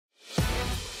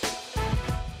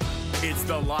It's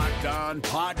the Locked On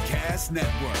Podcast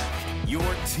Network, your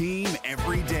team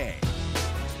every day.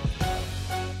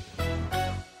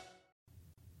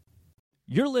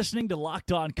 You're listening to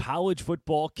Locked On College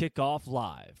Football Kickoff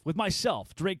Live with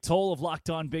myself, Drake Toll of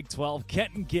Locked On Big 12,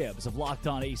 Kenton Gibbs of Locked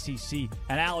On ACC,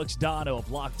 and Alex Dono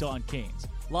of Locked On Canes.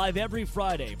 Live every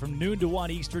Friday from noon to 1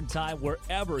 Eastern Time,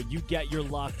 wherever you get your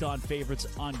Locked On favorites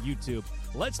on YouTube.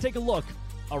 Let's take a look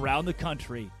around the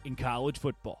country in college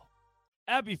football.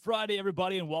 Happy Friday,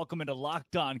 everybody, and welcome into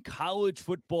Locked On College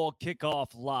Football Kickoff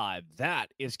Live. That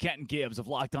is Kenton Gibbs of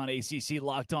Locked On ACC,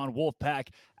 Locked On Wolfpack,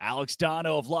 Alex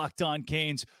Dono of Locked On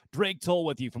Canes, Drake Toll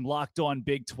with you from Locked On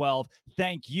Big 12.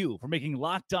 Thank you for making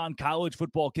Locked On College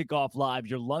Football Kickoff Live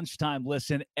your lunchtime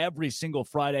listen every single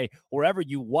Friday, wherever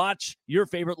you watch your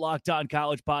favorite Locked On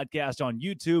College podcast on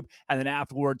YouTube, and then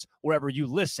afterwards, wherever you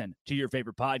listen to your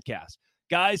favorite podcast.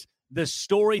 Guys, the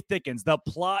story thickens, the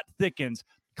plot thickens.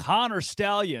 Connor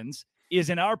Stalions is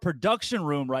in our production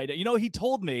room right now. You know, he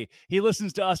told me he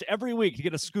listens to us every week to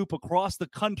get a scoop across the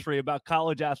country about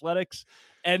college athletics.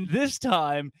 And this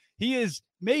time, he is,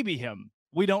 maybe him,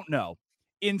 we don't know,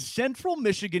 in Central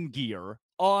Michigan gear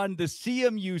on the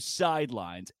CMU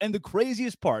sidelines. And the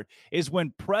craziest part is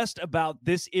when pressed about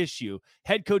this issue,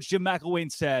 head coach Jim McElwain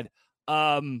said,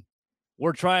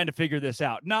 we're trying to figure this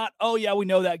out. Not, oh, yeah, we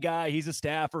know that guy. He's a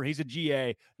staffer. He's a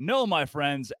GA. No, my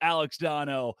friends, Alex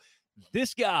Dono,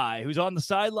 this guy who's on the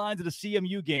sidelines of the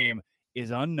CMU game is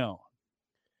unknown.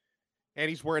 And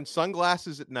he's wearing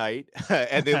sunglasses at night,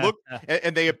 and they look,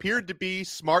 and they appeared to be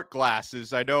smart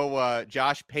glasses. I know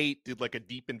Josh Pate did like a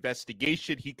deep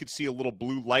investigation. He could see a little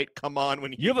blue light come on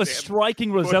when he. You have a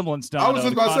striking resemblance, Dono. I was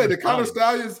just about to say, the Connor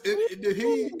Stallions, did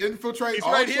he infiltrate? He's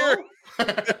also? right here.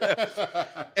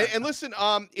 and listen,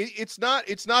 it's not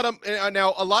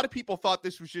now a lot of people thought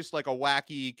this was just like a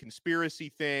wacky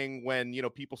conspiracy thing when, you know,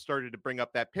 people started to bring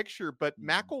up that picture, but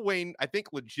McElwain, I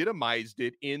think, legitimized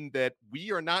it in that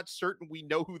we are not certain we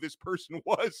know who this person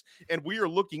was, and we are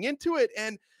looking into it.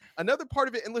 And another part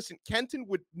of it, and listen, Kenton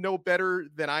would know better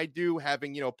than I do,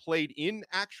 having, you know, played in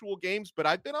actual games, but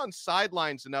I've been on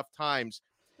sidelines enough times.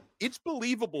 It's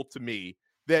believable to me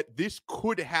that this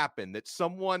could happen, that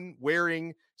someone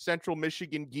wearing Central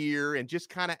Michigan gear and just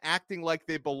kind of acting like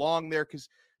they belong there, because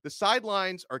the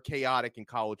sidelines are chaotic in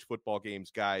college football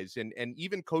games, guys. And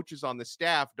even coaches on the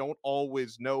staff don't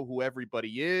always know who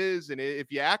everybody is. And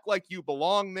if you act like you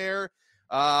belong there,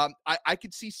 I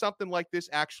could see something like this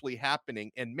actually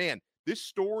happening. And man, this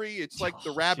story, it's like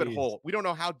the rabbit hole. We don't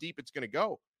know how deep it's going to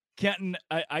go. Kenton,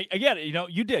 I get it. You know,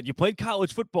 you played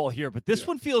college football here, but this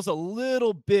one feels a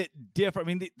little bit different.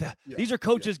 I mean, these are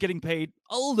coaches getting paid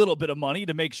a little bit of money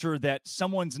to make sure that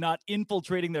someone's not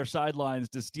infiltrating their sidelines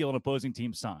to steal an opposing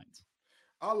team's signs.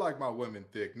 I like my women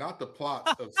thick, not the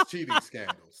plots of cheating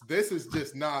scandals. This is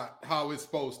just not how it's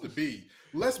supposed to be.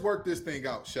 Let's work this thing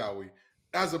out, shall we?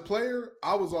 As a player,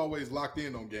 I was always locked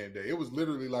in on game day. It was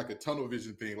literally like a tunnel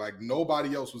vision thing. Like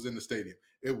nobody else was in the stadium.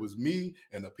 It was me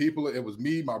and the people. It was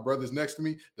me, my brothers next to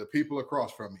me, the people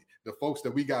across from me, the folks that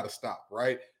we got to stop,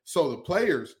 right? So the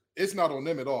players, it's not on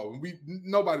them at all.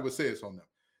 Nobody would say it's on them.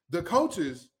 The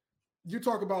coaches, you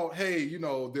talk about, hey, you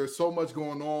know, there's so much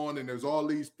going on and there's all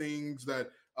these things that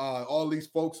all these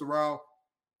folks around.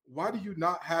 Why do you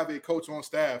not have a coach on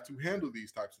staff to handle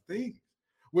these types of things?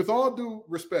 With all due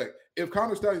respect, if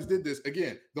Connor Stalions did this,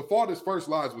 again, the fault first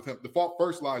lies with him. The fault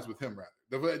first lies with him,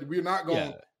 rather. We're not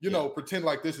going to, pretend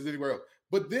like this is anywhere else.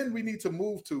 But then we need to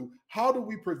move to, how do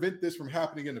we prevent this from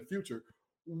happening in the future?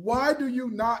 Why do you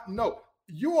not know?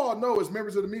 You all know as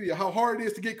members of the media how hard it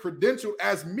is to get credentialed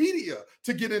as media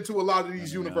to get into a lot of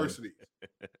these universities.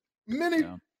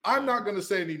 I'm not going to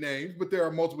say any names, but there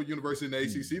are multiple universities in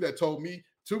the ACC that told me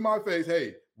to my face,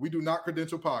 hey, we do not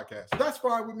credential podcasts. That's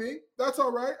fine with me. That's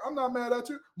all right. I'm not mad at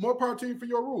you. More power to you for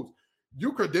your rules.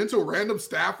 You credential random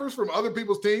staffers from other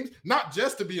people's teams, not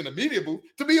just to be in the media booth,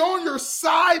 to be on your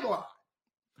sideline.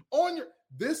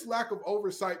 This lack of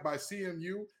oversight by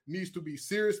CMU needs to be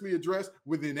seriously addressed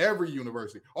within every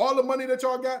university. All the money that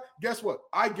y'all got, guess what?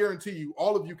 I guarantee you,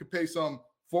 all of you could pay some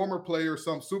former player,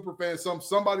 some super fan,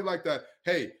 somebody like that.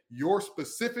 Hey, your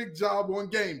specific job on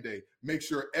game day, make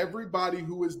sure everybody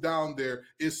who is down there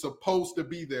is supposed to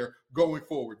be there going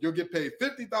forward. You'll get paid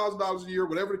 $50,000 a year,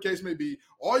 whatever the case may be.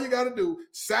 All you got to do,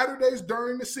 Saturdays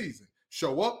during the season,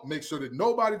 show up, make sure that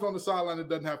nobody's on the sideline that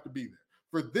doesn't have to be there.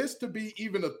 For this to be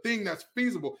even a thing that's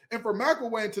feasible, and for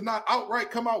McElwain to not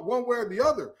outright come out one way or the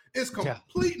other, is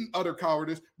complete and utter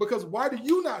cowardice, because why do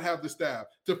you not have the staff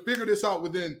to figure this out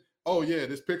within, oh yeah,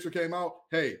 this picture came out,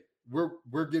 hey,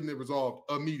 we're getting it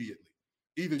resolved immediately.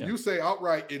 Either you say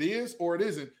outright it is or it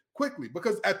isn't, quickly,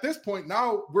 because at this point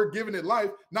now we're giving it life.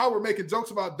 Now we're making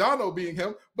jokes about Dono being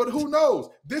him, but who knows?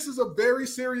 This is a very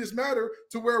serious matter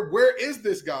to where is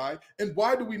this guy and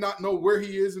why do we not know where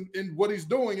he is and what he's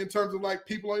doing in terms of like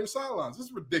people on your sidelines? This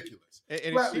is ridiculous. And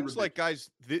it seems like,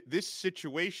 guys, this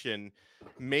situation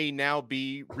may now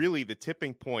be really the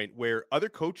tipping point where other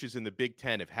coaches in the Big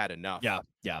Ten have had enough. Yeah.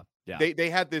 They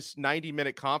had this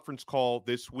 90-minute conference call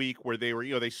this week where they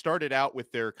were, they started out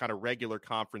with their kind of regular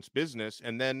conference business,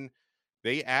 and then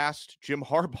they asked Jim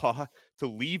Harbaugh to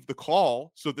leave the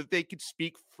call so that they could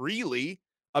speak freely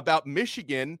about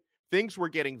Michigan. Things were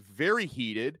getting very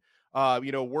heated.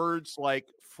 Words like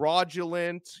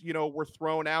fraudulent, were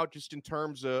thrown out just in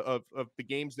terms of the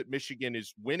games that Michigan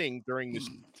is winning during this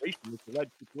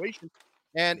alleged situation.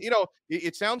 And,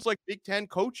 it sounds like Big Ten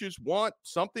coaches want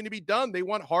something to be done. They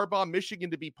want Harbaugh, Michigan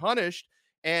to be punished.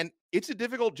 And it's a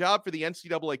difficult job for the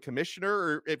NCAA commissioner,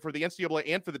 or for the NCAA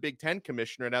and for the Big Ten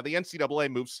commissioner. Now, the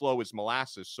NCAA moves slow as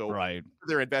molasses. So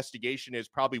their investigation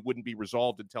probably wouldn't be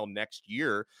resolved until next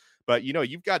year. But,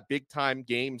 you've got big time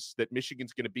games that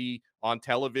Michigan's going to be on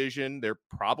television. They're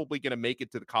probably going to make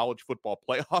it to the college football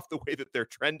playoff the way that they're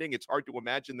trending. It's hard to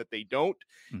imagine that they don't.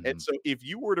 Mm-hmm. And so if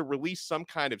you were to release some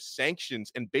kind of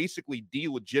sanctions and basically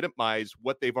delegitimize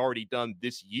what they've already done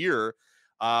this year,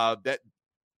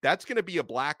 that's going to be a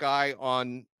black eye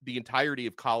on the entirety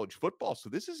of college football. So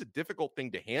this is a difficult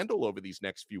thing to handle over these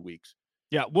next few weeks.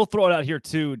 Yeah, we'll throw it out here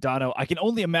too, Dono. I can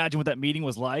only imagine what that meeting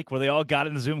was like, where they all got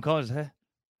in the Zoom call and said, hey,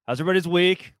 how's everybody's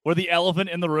week? Where the elephant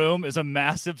in the room is a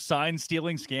massive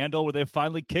sign-stealing scandal where they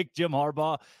finally kicked Jim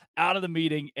Harbaugh out of the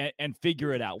meeting and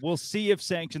figure it out. We'll see if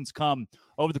sanctions come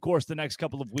over the course of the next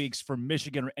couple of weeks for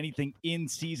Michigan or anything in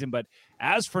season. But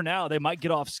as for now, they might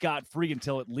get off scot-free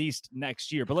until at least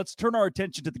next year. But let's turn our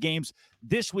attention to the games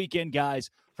this weekend, guys,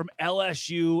 from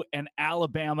LSU and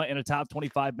Alabama in a top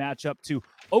 25 matchup to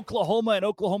Oklahoma and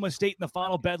Oklahoma State in the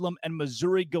final bedlam, and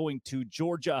Missouri going to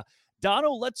Georgia.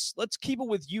 Dono, let's keep it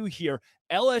with you here.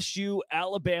 LSU,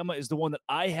 Alabama is the one that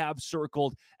I have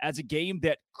circled as a game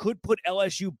that could put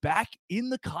LSU back in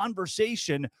the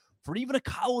conversation for even a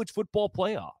college football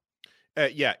playoff.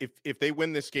 If they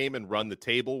win this game and run the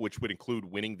table, which would include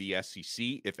winning the SEC,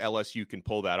 if LSU can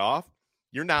pull that off,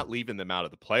 you're not leaving them out of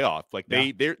the playoff. Like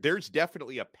there's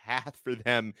definitely a path for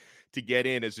them to get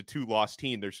in as a 2-loss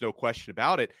team. There's no question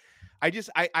about it.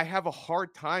 I have a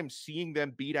hard time seeing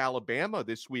them beat Alabama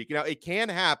this week. It can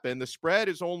happen. The spread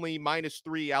is only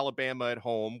 -3 Alabama at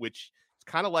home, which is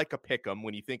kind of like a pick 'em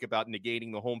when you think about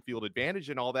negating the home field advantage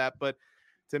and all that. But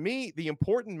to me, the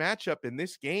important matchup in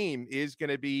this game is going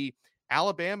to be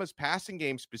Alabama's passing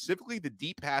game, specifically the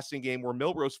deep passing game, where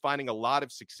Milroe's finding a lot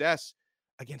of success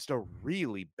against a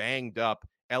really banged up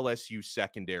LSU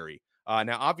secondary.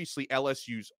 Now, obviously,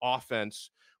 LSU's offense,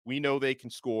 we know they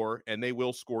can score, and they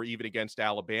will score even against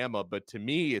Alabama. But to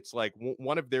me, it's like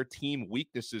one of their team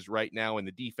weaknesses right now in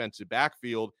the defensive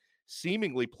backfield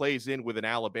seemingly plays in with an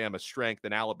Alabama strength,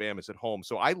 and Alabama's at home.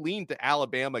 So I lean to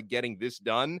Alabama getting this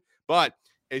done. But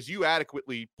as you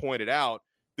adequately pointed out,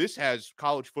 this has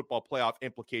college football playoff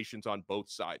implications on both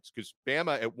sides, because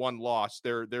Bama at one loss,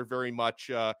 they're very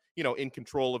much in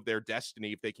control of their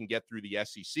destiny if they can get through the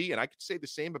SEC. And I could say the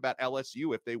same about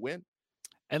LSU if they win.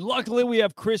 And luckily, we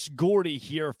have Chris Gordy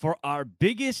here for our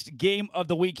biggest game of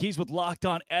the week. He's with Locked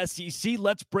On SEC.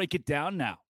 Let's break it down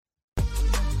now.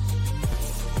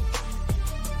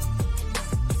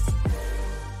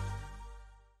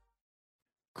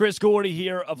 Chris Gordy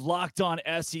here of Locked On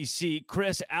SEC.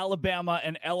 Chris, Alabama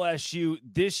and LSU,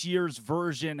 this year's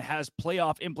version has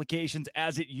playoff implications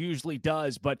as it usually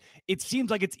does, but it seems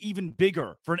like it's even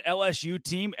bigger for an LSU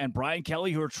team and Brian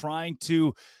Kelly, who are trying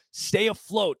to stay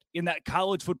afloat in that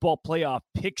college football playoff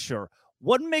picture.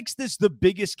 What makes this the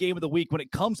biggest game of the week when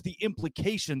it comes to the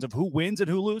implications of who wins and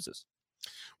who loses?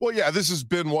 Well, yeah, this has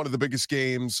been one of the biggest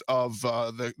games of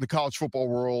the college football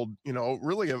world,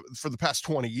 really for the past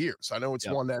 20 years. I know it's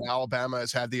one that Alabama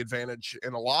has had the advantage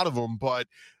in a lot of them, but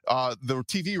the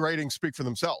TV ratings speak for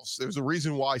themselves. There's a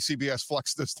reason why CBS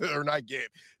flexed this to their night game.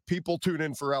 People tune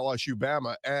in for LSU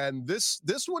Bama, and this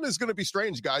one is going to be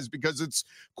strange, guys, because it's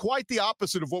quite the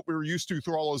opposite of what we were used to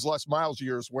through all those Les Miles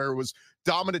years, where it was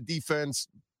dominant defense,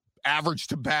 average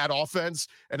to bad offense,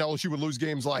 and LSU would lose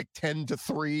games like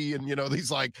 10-3 and these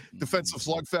like defensive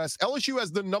slugfest. LSU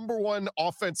has the #1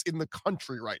 offense in the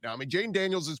country right now. I mean, Jane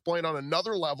Daniels is playing on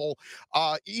another level.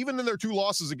 Even in their 2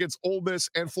 losses against Ole Miss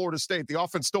and Florida State, the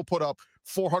offense still put up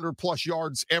 400 plus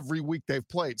yards every week they've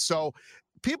played. So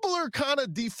people are kind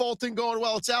of defaulting, going,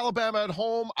 well, it's Alabama at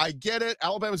home. I get it.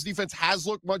 Alabama's defense has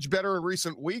looked much better in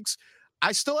recent weeks.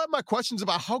 I still have my questions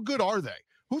about how good are they?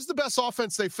 Who's the best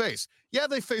offense they face? Yeah,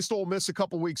 they faced Ole Miss a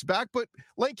couple weeks back, but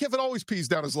Lane Kiffin always pees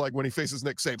down his leg when he faces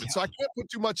Nick Saban. So I can't put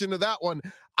too much into that one.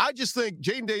 I just think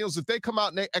Jaden Daniels, if they come out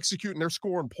and they execute and they're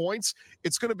scoring points,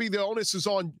 it's going to be the onus is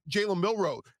on Jalen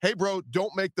Milroe. Hey, bro,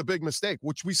 don't make the big mistake,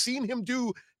 which we've seen him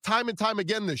do time and time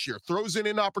again this year. Throws in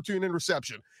inopportune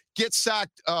interception, gets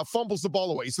sacked, fumbles the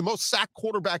ball away. He's the most sacked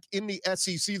quarterback in the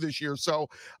SEC this year. So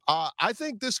I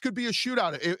think this could be a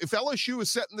shootout. If LSU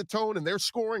is setting the tone and they're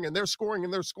scoring and they're scoring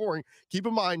and they're scoring, keep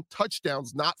in mind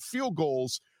touchdowns, not field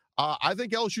goals. I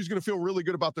think LSU is going to feel really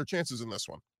good about their chances in this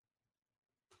one.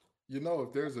 You know,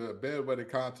 if there's a bedwetting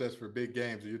contest for big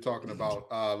games, and you're talking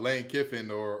about Lane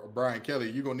Kiffin or Brian Kelly,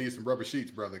 you're going to need some rubber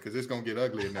sheets, brother, because it's going to get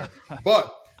ugly in there.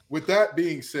 But with that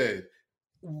being said,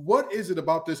 what is it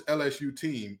about this LSU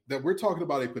team that we're talking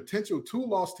about a potential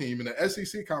 2-loss team in the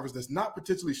SEC conference that's not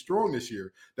potentially strong this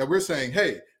year, that we're saying,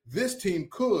 hey, this team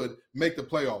could make the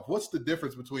playoff? What's the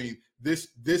difference between this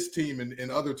team and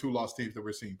other 2-loss teams that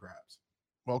we're seeing perhaps?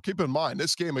 Well, keep in mind,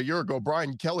 this game a year ago,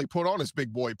 Brian Kelly put on his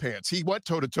big boy pants. He went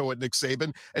toe-to-toe at Nick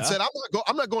Saban and said,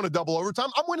 I'm not going to double overtime.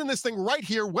 I'm winning this thing right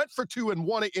here. Went for 2 and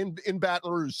won it in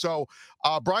Baton Rouge. So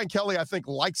Brian Kelly, I think,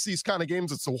 likes these kind of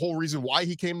games. It's the whole reason why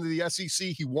he came to the SEC.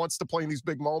 He wants to play in these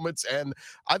big moments, and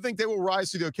I think they will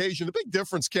rise to the occasion. The big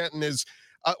difference, Kenton, is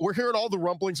we're hearing all the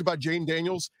rumblings about Jaden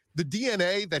Daniels. The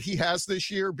DNA that he has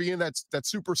this year, being that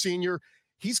super senior,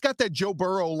 he's got that Joe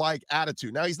Burrow-like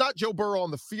attitude. Now, he's not Joe Burrow on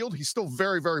the field. He's still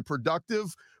very, very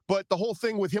productive. But the whole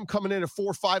thing with him coming in at 4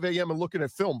 or 5 a.m. and looking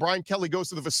at film, Brian Kelly goes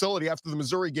to the facility after the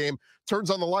Missouri game, turns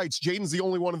on the lights. Jaden's the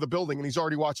only one in the building, and he's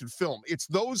already watching film. It's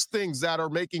those things that are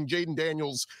making Jaden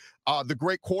Daniels the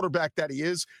great quarterback that he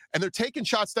is. And they're taking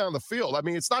shots down the field. I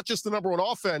mean, it's not just the number one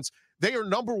offense. They are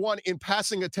number one in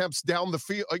passing attempts down the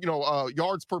field,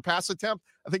 yards per pass attempt.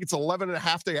 I think it's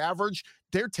 11.5 they average.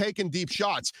 They're taking deep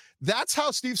shots. That's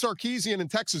how Steve Sarkisian in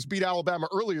Texas beat Alabama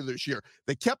earlier this year.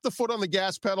 They kept the foot on the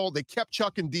gas pedal. They kept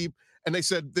chucking deep, and they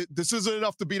said, this isn't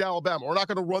enough to beat Alabama. We're not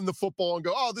going to run the football and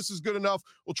go, oh, this is good enough.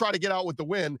 We'll try to get out with the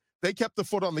win. They kept the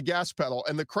foot on the gas pedal.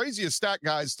 And the craziest stat,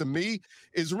 guys, to me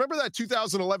is, remember that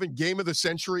 2011 game of the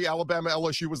century,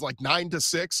 Alabama-LSU was like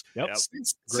 9-6? Yep.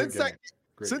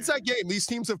 Since that game, these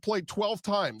teams have played 12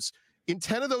 times. In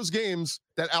 10 of those games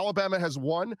that Alabama has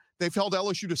won, they've held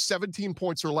LSU to 17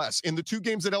 points or less. In the 2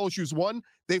 games that LSU's won,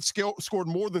 they've scored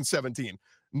more than 17.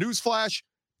 Newsflash,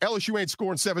 LSU ain't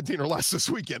scoring 17 or less this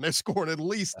weekend. They're scoring at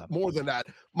least more than that.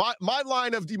 My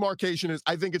line of demarcation is,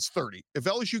 I think it's 30. If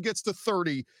LSU gets to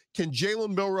 30, can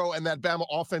Jalen Milroe and that Bama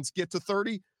offense get to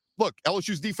 30? Look,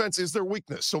 LSU's defense is their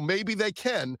weakness, so maybe they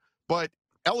can, but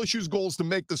LSU's goal is to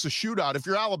make this a shootout. If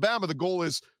you're Alabama, the goal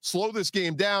is slow this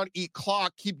game down, eat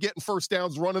clock, keep getting first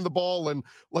downs, running the ball, and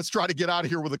let's try to get out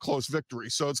of here with a close victory.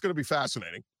 So it's going to be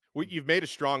fascinating. Well, you've made a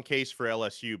strong case for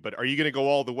LSU, but are you going to go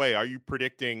all the way? Are you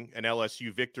predicting an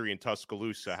LSU victory in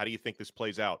Tuscaloosa? How do you think this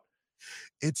plays out?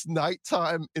 It's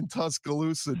nighttime in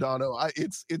Tuscaloosa, Dono.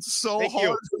 It's so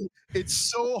hard. It's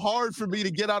so hard for me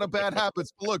to get out of bad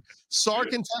habits. But look,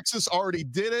 Sark in Texas already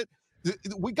did it.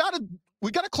 We got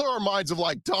to clear our minds of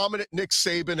like dominant Nick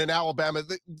Saban in Alabama.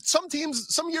 Some teams,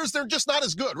 some years, they're just not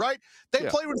as good, right? They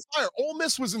played with fire. Ole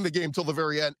Miss was in the game till the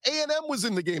very end. A&M was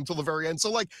in the game till the very end. So,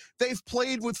 like, they've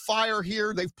played with fire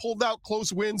here. They've pulled out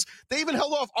close wins. They even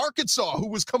held off Arkansas, who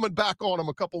was coming back on them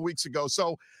a couple weeks ago.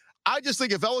 So I just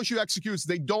think if LSU executes,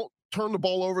 they don't turn the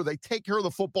ball over. They take care of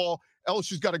the football.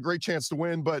 LSU's got a great chance to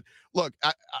win. But look,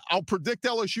 I'll predict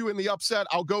LSU in the upset.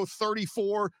 I'll go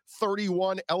 34-31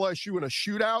 LSU in a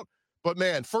shootout. But,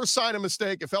 man, first sign of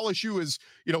mistake, if LSU is,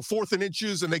 4th and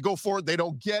inches and they go for it, they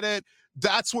don't get it.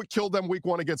 That's what killed them week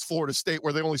 1 against Florida State,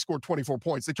 where they only scored 24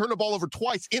 points. They turned the ball over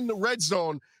twice in the red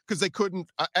zone because they couldn't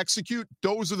execute.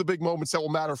 Those are the big moments that will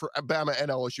matter for Alabama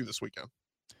and LSU this weekend.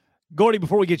 Gordy,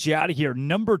 before we get you out of here,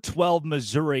 number 12,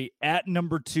 Missouri at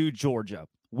number 2, Georgia.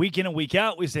 Week in and week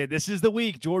out, we say this is the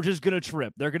week Georgia's going to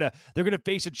trip. They're going to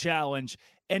face a challenge.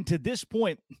 And to this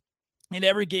point, in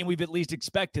every game, we've at least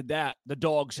expected that the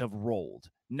Dogs have rolled.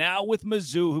 Now with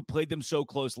Mizzou, who played them so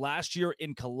close last year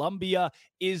in Columbia,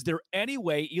 is there any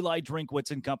way Eli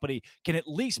Drinkwitz and company can at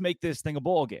least make this thing a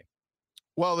ball game?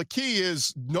 Well, the key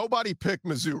is nobody picked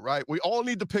Mizzou, right? We all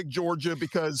need to pick Georgia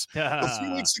because a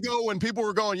few weeks ago when people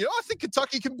were going, I think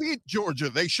Kentucky can beat Georgia,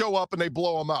 they show up and they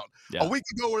blow them out. Yeah. A week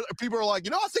ago, people are like,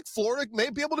 I think Florida may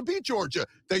be able to beat Georgia.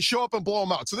 They show up and blow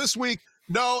them out. So this week,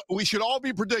 No, we should all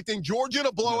be predicting Georgia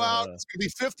to blow out. It's going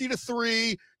to be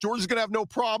 50-3. Georgia's going to have no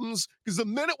problems because the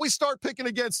minute we start picking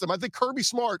against them, I think Kirby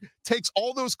Smart takes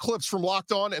all those clips from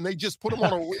Locked On and they just put them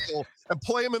on a reel and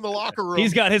play them in the locker room.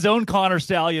 He's got his own Connor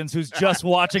Stallions who's just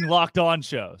watching Locked On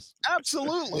shows.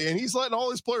 Absolutely. And he's letting all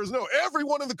his players know,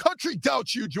 everyone in the country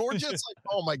doubts you, Georgia. It's like,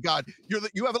 oh, my God,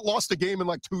 you haven't lost a game in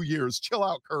like 2 years. Chill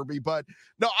out, Kirby. But,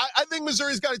 no, I think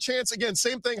Missouri's got a chance. Again,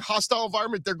 same thing, hostile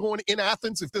environment. They're going in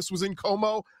Athens. If this was in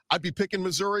Como, I'd be picking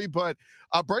Missouri. But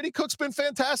Brady Cook's been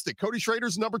fantastic. Cody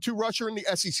Schrader's number 2 rusher in the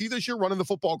SEC this year, running the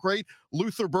football great.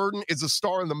 Luther Burden is a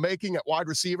star in the making at wide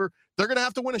receiver. They're going to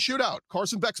have to win a shootout.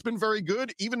 Carson Beck's been very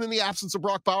good. Even in the absence of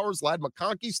Brock Bowers, Ladd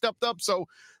McConkey stepped up. So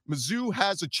Mizzou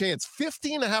has a chance.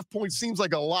 15.5 points seems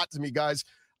like a lot to me, guys.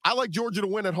 I like Georgia to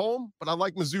win at home, but I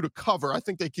like Mizzou to cover. I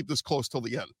think they keep this close till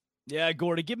the end. Yeah,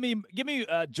 Gordy, give me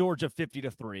Georgia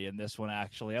 50-3 in this one,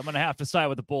 actually. I'm going to have to side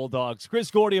with the Bulldogs. Chris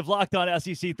Gordy of Locked On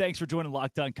SEC, thanks for joining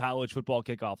Locked On College Football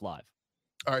Kickoff Live.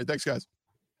 All right, thanks, guys.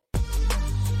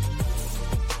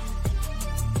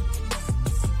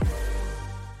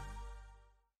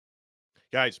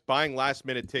 Guys, buying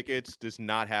last-minute tickets does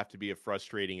not have to be a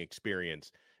frustrating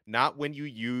experience. Not when you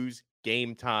use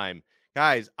Game Time.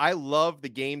 Guys, I love the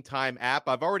Game Time app.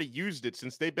 I've already used it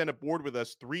since they've been aboard with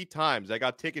us 3 times. I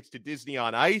got tickets to Disney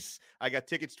on Ice. I got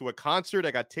tickets to a concert.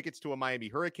 I got tickets to a Miami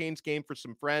Hurricanes game for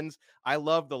some friends. I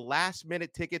love the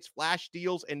last-minute tickets, flash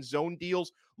deals, and zone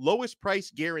deals. Lowest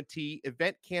price guarantee,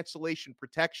 event cancellation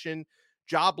protection,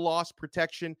 job loss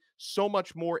protection, so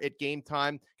much more at Game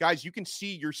Time. Guys, you can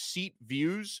see your seat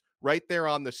views right there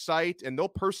on the site, and they'll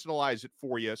personalize it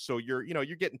for you. So you're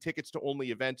getting tickets to only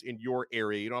events in your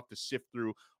area. You don't have to sift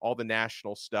through all the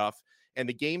national stuff. And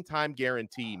the Game Time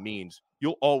guarantee means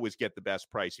you'll always get the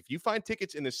best price. If you find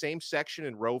tickets in the same section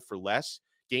and row for less,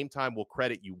 Game Time will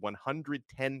credit you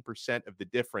 110% of the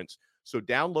difference. So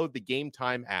download the Game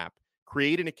Time app,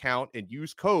 create an account, and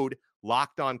use code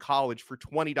LOCKEDONCollege for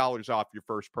 $20 off your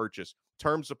first purchase.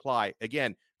 Terms apply.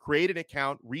 Again, create an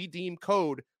account, redeem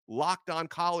code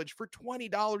LOCKEDONCollege for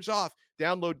 $20 off.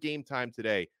 Download Game Time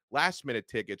today. Last minute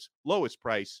tickets, lowest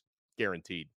price,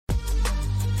 guaranteed.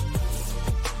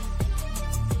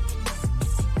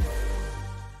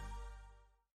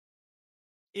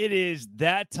 It is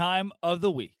that time of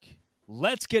the week.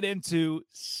 Let's get into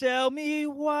Sell Me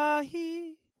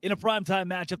Why. In a primetime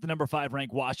matchup, the number 5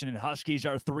 ranked Washington Huskies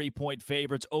are 3-point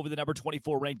favorites over the number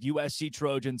 24 ranked USC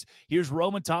Trojans. Here's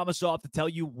Roman Tomasoff to tell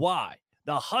you why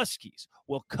the Huskies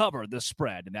will cover the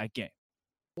spread in that game.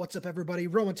 What's up, everybody?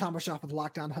 Roman Tomasoff with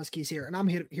Locked On Huskies here, and I'm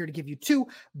here to give you 2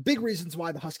 big reasons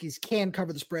why the Huskies can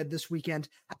cover the spread this weekend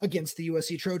against the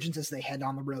USC Trojans as they head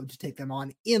on the road to take them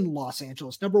on in Los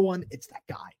Angeles. Number 1, it's that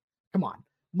guy. Come on.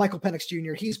 Michael Penix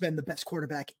Jr., he's been the best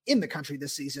quarterback in the country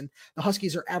this season. The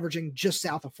Huskies are averaging just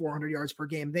south of 400 yards per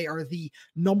game. They are the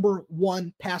number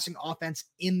 1 passing offense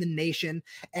in the nation.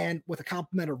 And with a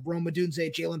complement of Rome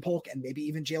Odunze, Jalen Polk, and maybe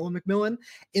even Jalen McMillan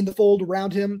in the fold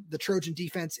around him, the Trojan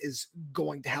defense is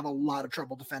going to have a lot of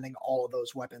trouble defending all of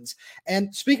those weapons.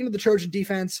 And speaking of the Trojan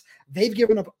defense, they've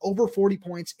given up over 40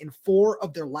 points in 4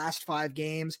 of their last 5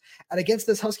 games. And against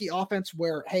this Husky offense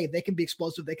where, hey, they can be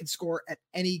explosive, they can score at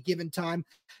any given time,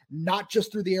 not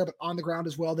just through the air, but on the ground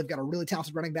as well. They've got a really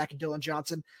talented running back in Dylan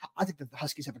Johnson. I think that the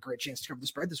Huskies have a great chance to cover the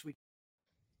spread this week.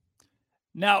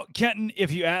 Now, Kenton,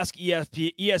 if you ask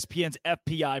ESPN's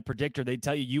FPI predictor, they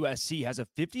tell you USC has a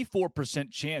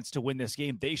 54% chance to win this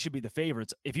game. They should be the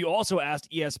favorites. If you also asked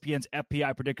ESPN's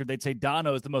FPI predictor, they'd say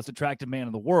Dono is the most attractive man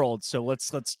in the world. So let's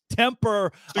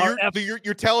temper. So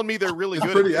you're telling me they're really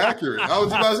good. Pretty accurate. I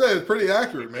was about to say it's pretty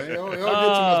accurate, man. You don't get too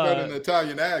much better than the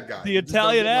Italian ad guy. The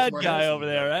Italian ad guy over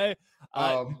there, right?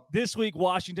 This week,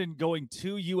 Washington going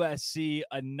to USC,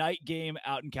 a night game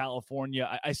out in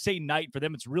California. I say night for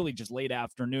them. It's really just late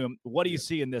afternoon. What do you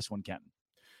see in this one, Kenton?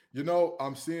 You know,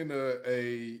 I'm seeing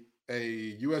a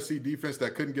USC defense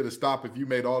that couldn't get a stop if you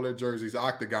made all their jerseys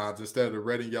octagons instead of the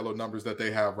red and yellow numbers that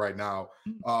they have right now.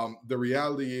 The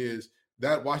reality is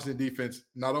that Washington defense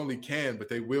not only can, but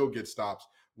they will get stops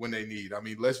when they need. I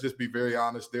mean, let's just be very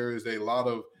honest. There is a lot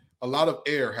of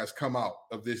air has come out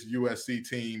of this USC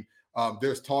team.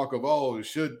 There's talk of,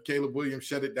 should Caleb Williams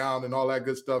shut it down and all that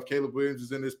good stuff. Caleb Williams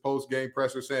is in this post-game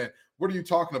presser saying, what are you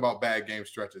talking about bad game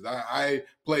stretches? I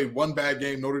played 1 bad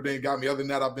game. Notre Dame got me. Other than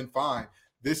that, I've been fine.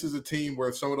 This is a team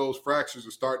where some of those fractures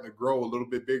are starting to grow a little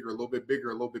bit bigger, a little bit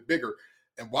bigger, a little bit bigger.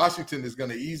 And Washington is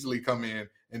going to easily come in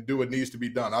and do what needs to be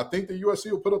done. I think the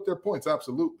USC will put up their points,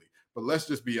 absolutely. But let's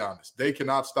just be honest. They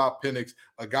cannot stop Penix,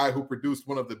 a guy who produced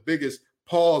one of the biggest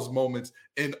pause moments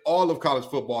in all of college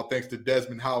football thanks to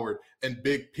Desmond Howard and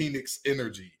Big Penix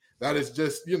energy. That is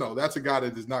just, that's a guy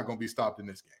that is not going to be stopped in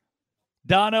this game.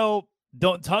 Dono,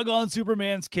 don't tug on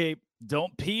Superman's cape.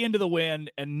 Don't pee into the wind,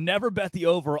 and never bet the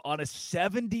over on a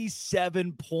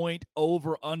 77-point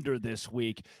over-under this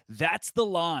week. That's the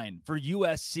line for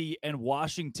USC and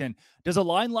Washington. Does a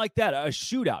line like that, a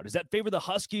shootout, does that favor the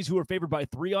Huskies, who are favored by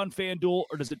 3 on FanDuel,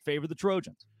 or does it favor the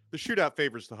Trojans? The shootout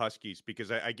favors the Huskies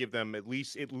because I give them at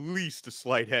least a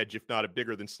slight edge, if not a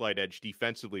bigger than slight edge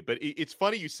defensively. But it's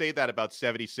funny you say that about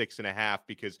 76.5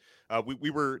 because we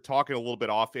were talking a little bit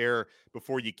off air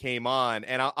before you came on.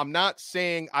 And I'm not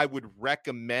saying I would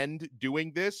recommend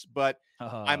doing this, but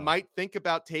I might think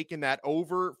about taking that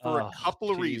over for a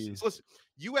couple of reasons. Listen,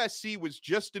 USC was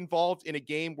just involved in a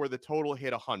game where the total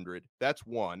hit 100. That's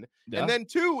one. Yeah. And then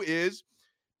two is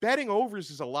betting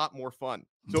overs is a lot more fun.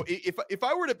 So if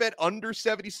I were to bet under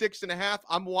 76.5,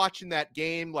 I'm watching that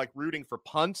game like rooting for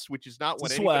punts, which is not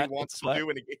what anybody wants to do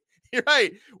in a game. You're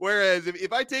right. Whereas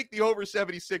if I take the over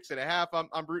 76.5,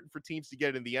 I'm rooting for teams to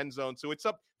get in the end zone. So it's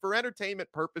up for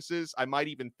entertainment purposes. I might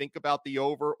even think about the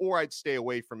over, or I'd stay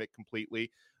away from it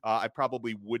completely. I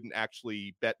probably wouldn't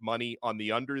actually bet money on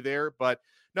the under there. But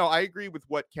no, I agree with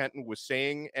what Kenton was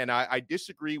saying, and I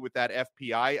disagree with that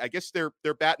FPI. I guess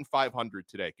they're batting 500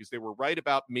 today because they were right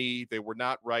about me. They were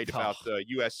not right about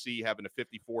USC having a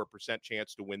 54%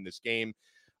 chance to win this game.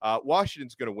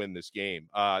 Washington's going to win this game.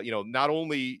 Not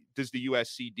only does the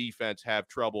USC defense have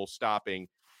trouble stopping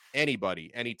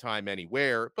anybody, anytime,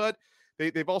 anywhere, but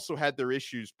they've also had their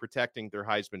issues protecting their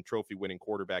Heisman Trophy winning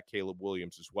quarterback, Caleb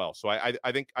Williams, as well. So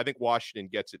I think Washington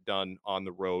gets it done on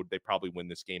the road. They probably win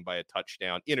this game by a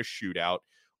touchdown in a shootout,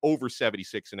 over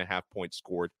 76.5 points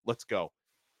scored. Let's go.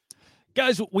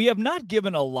 Guys, we have not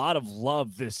given a lot of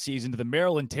love this season to the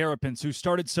Maryland Terrapins, who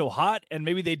started so hot, and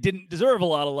maybe they didn't deserve a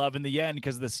lot of love in the end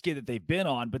because of the skid that they've been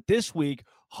on. But this week,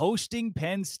 hosting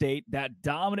Penn State, that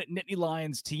dominant Nittany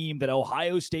Lions team that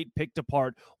Ohio State picked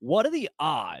apart, what are the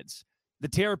odds the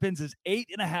Terrapins is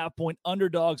 8.5-point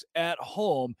underdogs at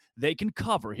home they can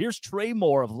cover? Here's Trey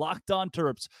Moore of Locked On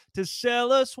Terps to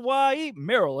sell us why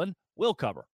Maryland will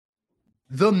cover.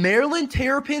 The Maryland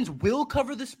Terrapins will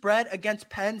cover the spread against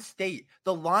Penn State.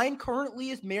 The line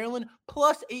currently is Maryland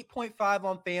plus 8.5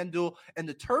 on FanDuel, and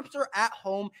the Terps are at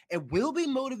home and will be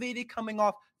motivated coming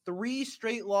off 3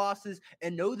 straight losses,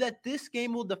 and know that this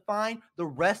game will define the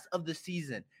rest of the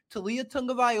season. Talia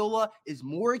Tungavailoa is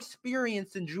more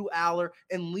experienced than Drew Aller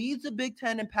and leads the Big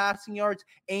Ten in passing yards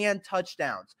and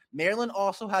touchdowns. Maryland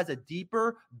also has a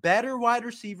deeper, better wide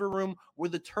receiver room where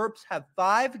the Terps have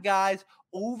 5 guys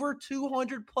over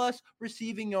 200-plus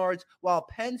receiving yards, while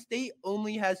Penn State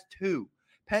only has 2.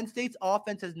 Penn State's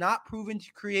offense has not proven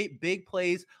to create big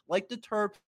plays like the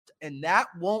Terps, and that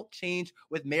won't change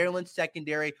with Maryland's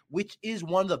secondary, which is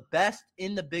one of the best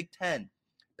in the Big Ten.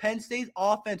 Penn State's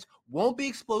offense won't be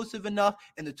explosive enough,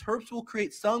 and the Terps will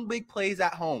create some big plays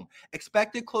at home.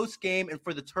 Expect a close game and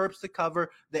for the Terps to cover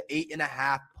the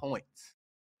 8.5 points.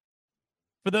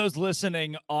 For those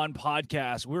listening on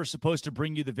podcast, we're supposed to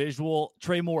bring you the visual.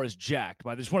 Trey Moore is jacked,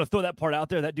 but I just want to throw that part out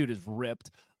there. That dude is ripped.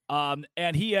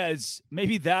 And he has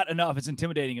maybe that enough. It's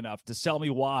intimidating enough to sell me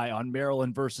why on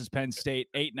Maryland versus Penn State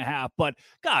 8.5. But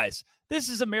guys, this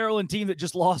is a Maryland team that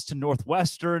just lost to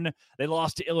Northwestern. They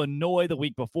lost to Illinois the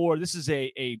week before. This is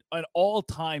an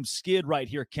all-time skid right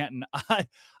here, Kenton. I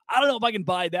don't know if I can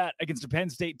buy that against a Penn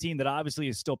State team that obviously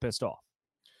is still pissed off.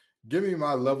 Give me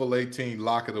my level 18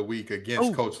 lock of the week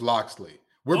against Coach Loxley.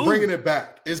 We're bringing it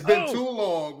back. It's been too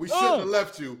long. We shouldn't have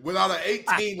left you without an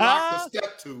 18 lock to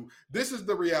step to. This is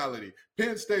the reality.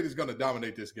 Penn State is going to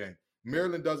dominate this game.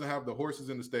 Maryland doesn't have the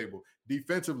horses in the stable.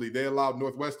 Defensively, they allowed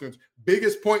Northwestern's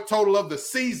biggest point total of the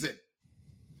season.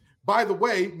 By the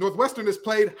way, Northwestern has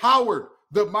played Howard,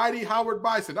 the mighty Howard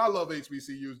Bison. I love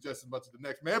HBCUs just as much as the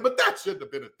next man, but that shouldn't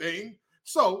have been a thing.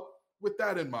 So with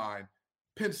that in mind,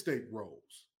 Penn State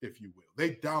rolls, if you will.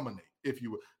 They dominate, if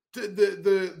you will.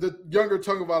 The younger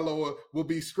Tungavailoa will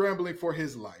be scrambling for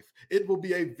his life. It will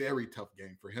be a very tough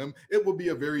game for him. It will be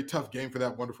a very tough game for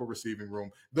that wonderful receiving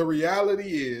room. The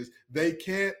reality is they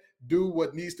can't do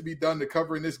what needs to be done to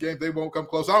cover in this game. They won't come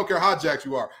close. I don't care how jacked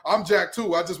you are. I'm jacked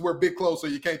too. I just wear big clothes so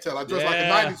you can't tell. I dress like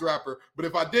a 90s rapper, but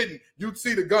if I didn't, you'd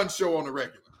see the gun show on the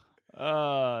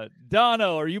regular.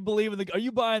 Dono, are you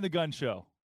buying the gun show?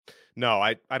 No,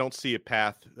 I don't see a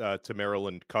path to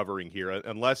Maryland covering here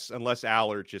unless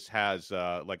Aller just has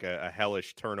like a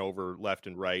hellish turnover left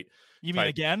and right. You mean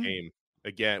again? Game.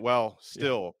 Again. Well,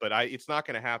 still, but it's not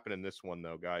going to happen in this one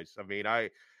though, guys. I mean,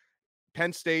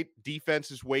 Penn State defense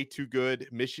is way too good.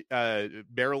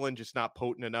 Maryland just not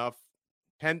potent enough.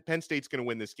 Penn State's going to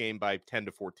win this game by 10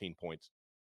 to 14 points.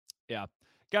 Yeah.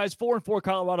 Guys, 4-4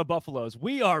 Colorado Buffaloes.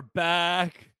 We are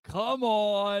back. Come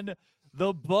on.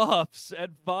 The Buffs at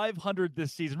 500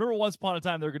 this season. Remember, once upon a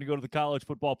time, they were going to go to the college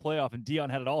football playoff, and Dion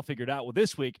had it all figured out. Well,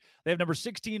 this week, they have number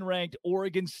 16 ranked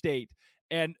Oregon State,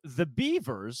 and the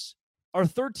Beavers are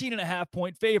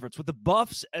 13.5-point favorites, with the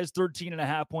Buffs as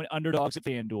 13.5-point underdogs at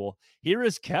FanDuel. Here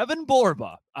is Kevin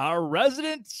Borba, our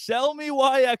resident Sell Me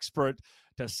Why expert,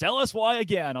 to sell us why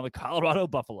again on the Colorado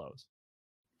Buffaloes.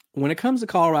 When it comes to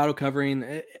Colorado covering,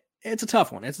 it's a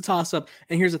tough one. It's a toss-up.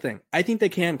 And here's the thing. I think they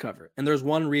can cover. And there's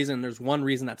one reason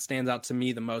that stands out to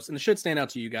me the most, and it should stand out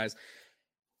to you guys.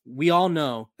 We all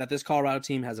know that this Colorado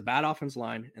team has a bad offensive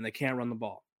line and they can't run the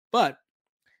ball. But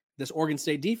this Oregon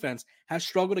State defense has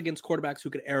struggled against quarterbacks who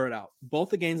could air it out. Both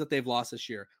the games that they've lost this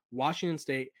year, Washington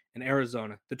State and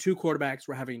Arizona, the two quarterbacks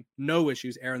were having no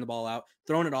issues airing the ball out,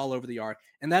 throwing it all over the yard.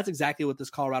 And that's exactly what this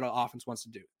Colorado offense wants to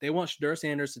do. They want Shedeur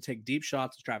Sanders to take deep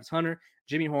shots to Travis Hunter,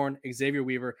 Jimmy Horn, Xavier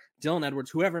Weaver, Dylan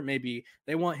Edwards, whoever it may be.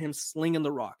 They want him slinging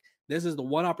the rock. This is the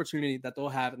one opportunity that they'll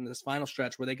have in this final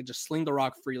stretch where they could just sling the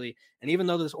rock freely. And even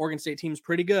though this Oregon State team is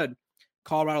pretty good,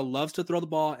 Colorado loves to throw the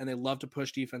ball and they love to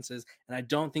push defenses. And I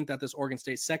don't think that this Oregon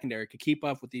State secondary could keep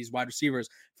up with these wide receivers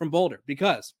from Boulder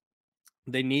because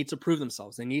they need to prove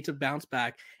themselves. They need to bounce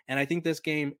back. And I think this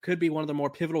game could be one of the more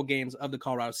pivotal games of the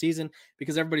Colorado season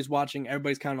because everybody's watching,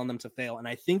 everybody's counting on them to fail. And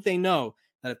I think they know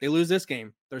that if they lose this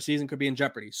game, their season could be in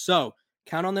jeopardy. So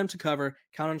count on them to cover,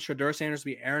 count on Shedeur Sanders to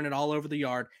be airing it all over the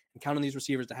yard, and count on these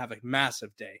receivers to have a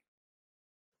massive day.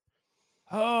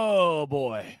 Oh,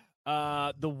 boy.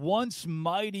 The once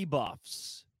mighty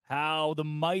Buffs, how the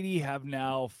mighty have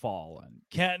now fallen.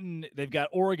 Kenton, they've got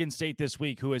Oregon State this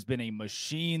week, who has been a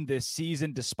machine this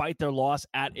season, despite their loss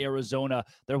at Arizona.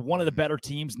 They're one of the better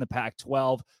teams in the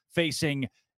Pac-12, facing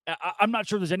I'm not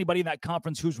sure there's anybody in that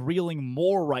conference who's reeling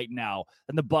more right now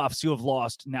than the Buffs, who have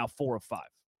lost now 4 of 5.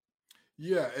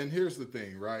 Yeah, and here's the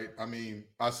thing, right? I mean,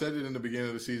 I said it in the beginning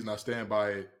of the season. I stand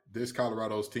by it. This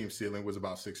Colorado's team ceiling was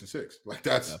about 6-6. Like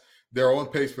they're on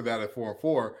pace for that at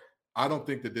 4-4. I don't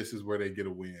think that this is where they get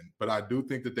a win, but I do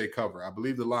think that they cover. I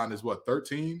believe the line is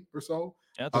 13 or so.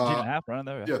 Yeah, 13.5 right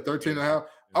there. Yeah, 13.5.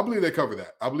 I believe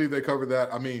they cover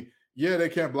that. I mean, yeah, they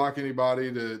can't block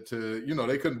anybody to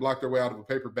they couldn't block their way out of a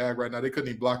paper bag right now. They couldn't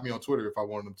even block me on Twitter if I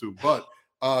wanted them to.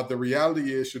 But the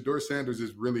reality is Shedeur Sanders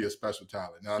is really a special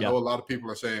talent. Now, I know a lot of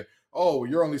people are saying, oh,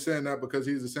 you're only saying that because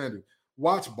he's a Sanders.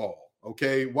 Watch ball,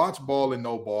 okay? Watch ball and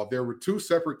no ball. There were 2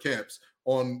 separate camps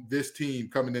on this team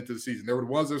coming into the season. There were the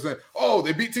ones that were saying, oh,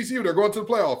 they beat TCU, they're going to the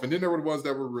playoff. And then there were the ones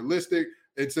that were realistic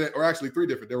and said, or actually 3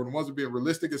 different. There were the ones that were being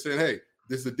realistic and saying, hey,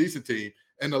 this is a decent team.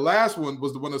 And the last one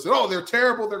was the one that said, oh, they're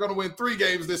terrible. They're going to win 3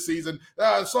 games this season.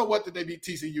 So what did they beat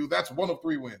TCU? That's 1 of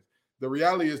 3 wins. The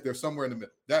reality is they're somewhere in the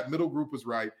middle. That middle group was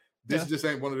right. This just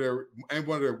ain't one of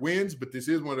their wins, but this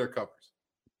is one of their covers.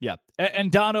 Yeah.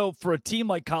 And Dono, for a team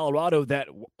like Colorado that,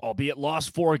 albeit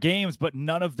lost 4 games, but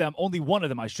none of them, only one of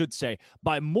them, I should say,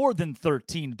 by more than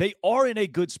 13, they are in a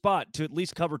good spot to at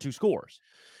least cover 2 scores.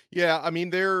 Yeah, I mean,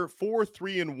 they're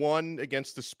 4-3-1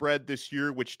 against the spread this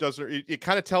year, which it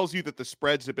kind of tells you that the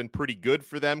spreads have been pretty good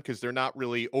for them because they're not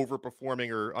really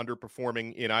overperforming or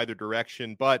underperforming in either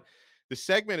direction. But the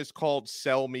segment is called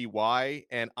Sell Me Why.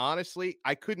 And honestly,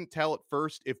 I couldn't tell at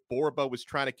first if Borba was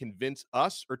trying to convince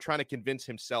us or trying to convince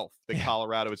himself that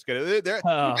Colorado is good.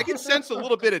 I can sense a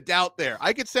little bit of doubt there.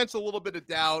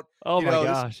 Oh, my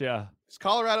gosh, This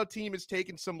Colorado team has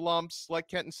taken some lumps. Like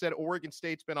Kenton said, Oregon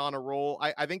State's been on a roll.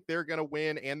 I think they're going to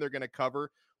win and they're going to cover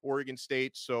Oregon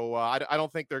State. So I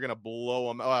don't think they're going to blow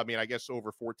them. I mean, I guess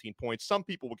over 14 points. Some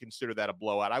people would consider that a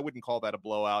blowout. I wouldn't call that a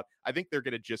blowout. I think they're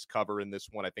going to just cover in this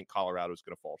one. I think Colorado is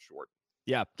going to fall short.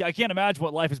 Yeah, I can't imagine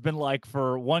what life has been like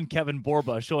for one Kevin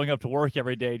Borba showing up to work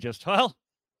every day. Just,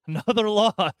 another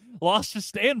loss to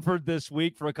Stanford this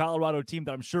week for a Colorado team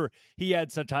that I'm sure he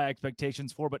had such high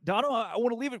expectations for. But Dono, I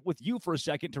want to leave it with you for a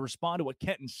second to respond to what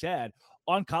Kenton said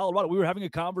on Colorado. We were having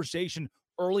a conversation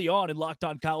early on in Locked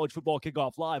On College Football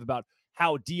Kickoff Live about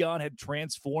how Dion had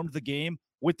transformed the game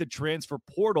with the transfer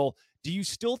portal. Do you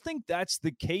still think that's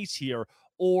the case here,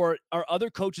 or are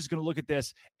other coaches going to look at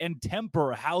this and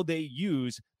temper how they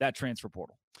use that transfer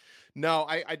portal? No,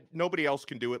 I nobody else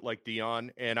can do it like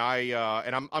Dion, and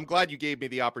I'm glad you gave me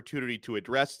the opportunity to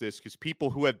address this because people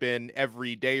who have been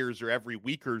every dayers or every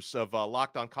weekers of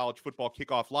Locked On College Football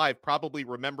Kickoff Live probably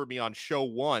remember me on show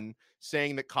 1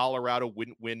 saying that Colorado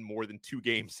wouldn't win more than 2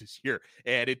 games this year,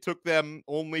 and it took them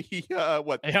only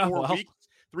 3-4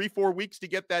 weeks to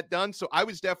get that done. So I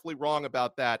was definitely wrong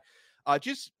about that.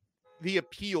 Just the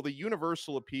appeal, the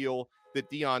universal appeal that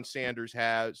Deion Sanders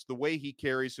has, the way he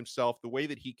carries himself, the way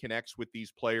that he connects with these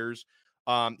players.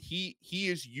 He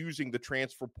is using the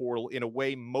transfer portal in a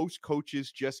way most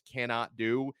coaches just cannot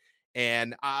do.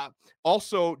 And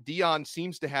also, Dion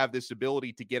seems to have this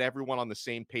ability to get everyone on the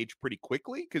same page pretty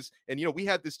quickly. We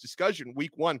had this discussion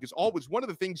week one, because always one of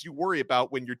the things you worry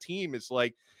about when your team is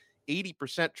like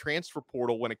 80% transfer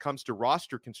portal when it comes to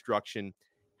roster construction,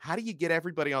 how do you get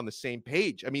everybody on the same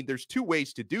page? I mean, there's two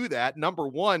ways to do that. Number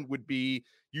one would be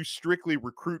you strictly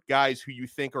recruit guys who you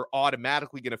think are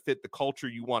automatically going to fit the culture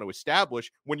you want to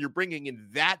establish. When you're bringing in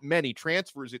that many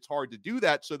transfers, it's hard to do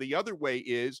that. So the other way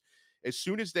is, as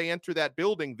soon as they enter that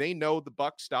building, they know the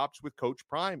buck stops with Coach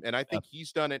Prime. And I think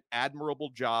he's done an admirable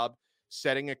job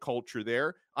setting a culture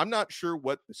there. I'm not sure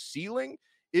what the ceiling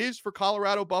is for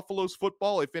Colorado Buffaloes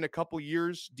football. If in a couple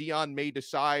years Dion may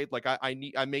decide, like,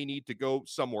 I may need to go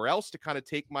somewhere else to kind of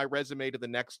take my resume to the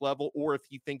next level, or if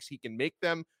he thinks he can make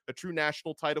them a true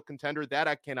national title contender, that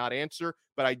I cannot answer.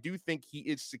 But I do think he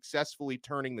is successfully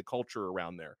turning the culture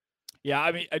around there. Yeah,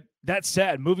 I mean, that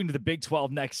said, moving to the Big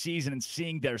 12 next season and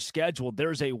seeing their schedule,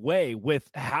 there's a way with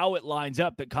how it lines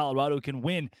up that Colorado can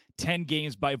win 10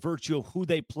 games by virtue of who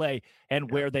they play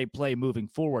and where they play moving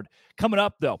forward. Coming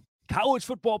up, though, college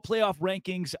football playoff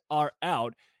rankings are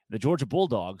out. The Georgia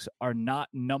Bulldogs are not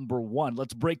number one.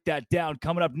 Let's break that down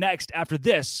coming up next after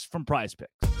this from Prize Picks.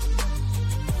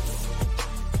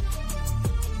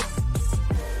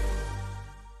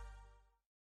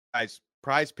 Guys,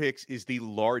 Prize Picks is the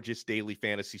largest daily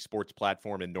fantasy sports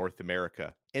platform in North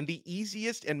America and the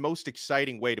easiest and most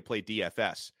exciting way to play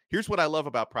DFS. Here's what I love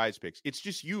about Prize Picks. It's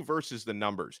just you versus the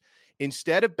numbers.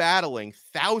 Instead of battling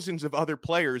thousands of other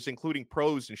players, including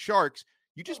pros and sharks,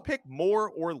 you just pick more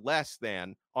or less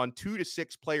than on 2 to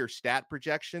 6 player stat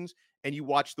projections, and you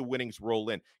watch the winnings roll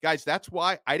in. Guys, that's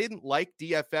why I didn't like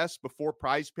DFS before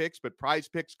Prize Picks, but Prize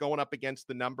Picks going up against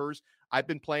the numbers. I've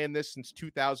been playing this since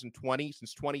 2020,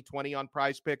 since 2020 on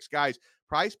Prize Picks. Guys,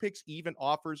 Prize Picks even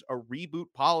offers a reboot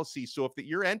policy. So if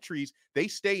your entries, they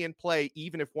stay in play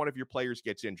even if one of your players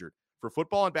gets injured. For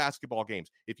football and basketball games,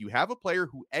 if you have a player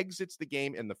who exits the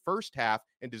game in the first half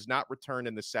and does not return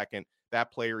in the second,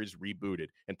 that player is rebooted.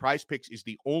 And Prize Picks is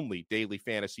the only daily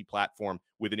fantasy platform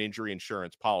with an injury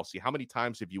insurance policy. How many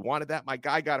times have you wanted that? My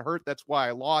guy got hurt. That's why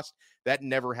I lost. That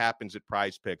never happens at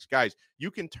Prize Picks. Guys, you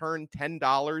can turn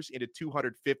 $10 into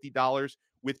 $250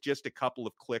 with just a couple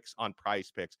of clicks on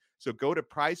Prize Picks. So go to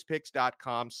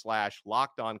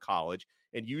prizepicks.com/lockedoncollege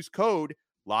and use code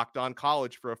Locked On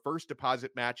College for a first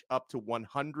deposit match up to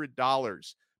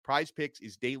 $100. Prize Picks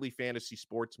is daily fantasy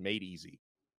sports made easy.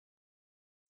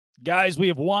 Guys, we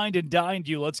have wined and dined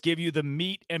you. Let's give you the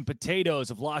meat and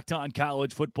potatoes of Locked On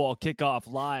College Football Kickoff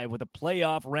Live with a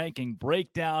playoff ranking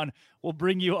breakdown. We'll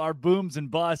bring you our booms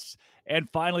and busts. And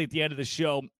finally, at the end of the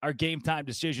show, our game time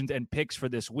decisions and picks for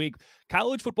this week.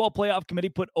 College Football Playoff Committee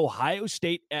put Ohio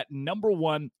State at number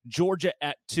 1, Georgia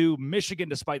at 2, Michigan,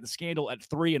 despite the scandal, at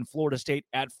 3, and Florida State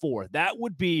at 4. That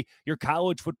would be your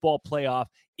college football playoff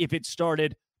if it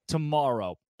started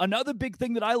tomorrow. Another big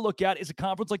thing that I look at is a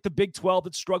conference like the Big 12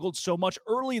 that struggled so much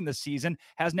early in the season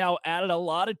has now added a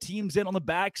lot of teams in on the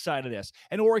backside of this.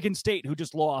 And Oregon State, who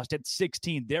just lost at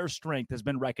 16, their strength has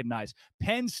been recognized.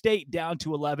 Penn State down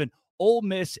to 11, Ole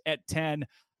Miss at 10.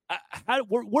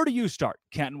 Where do you start,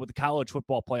 Kenton, with the college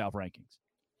football playoff rankings?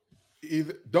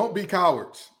 Don't be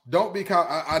cowards. Don't be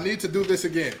cowards. I need to do this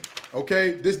again.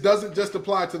 Okay, this doesn't just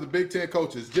apply to the Big Ten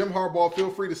coaches. Jim Harbaugh, feel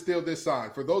free to steal this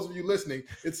sign. For those of you listening,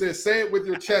 it says, "Say it with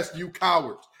your chest, you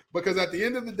cowards." Because at the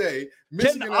end of the day,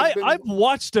 Michigan I've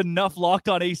watched enough Locked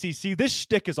On ACC. This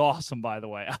shtick is awesome, by the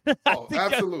way. Oh,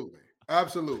 absolutely.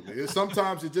 Absolutely.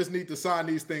 Sometimes you just need to sign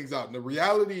these things out. And the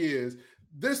reality is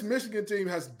this Michigan team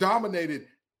has dominated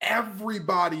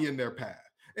everybody in their path.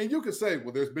 And you could say,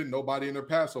 well, there's been nobody in their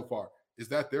path so far. Is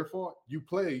that their fault? You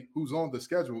play who's on the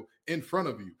schedule in front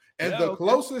of you. And the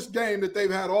closest game that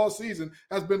they've had all season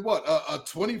has been what? A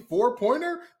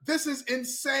 24-pointer? This is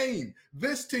insane.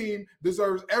 This team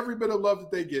deserves every bit of love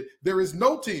that they get. There is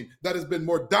no team that has been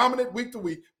more dominant week to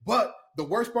week. But the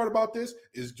worst part about this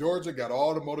is Georgia got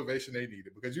all the motivation they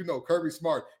needed because, you know, Kirby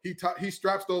Smart, he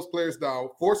straps those players down,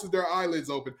 forces their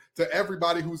eyelids open to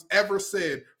everybody who's ever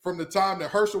said from the time that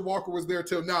Herschel Walker was there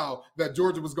till now that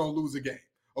Georgia was going to lose a game.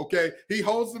 Okay, he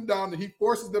holds them down and he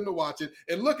forces them to watch it.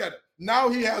 And look at it. Now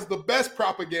he has the best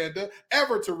propaganda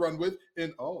ever to run with.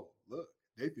 And oh, look,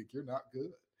 they think you're not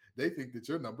good. They think that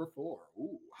you're number 4.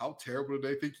 Ooh, how terrible do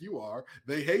they think you are?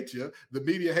 They hate you. The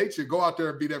media hates you. Go out there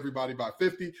and beat everybody by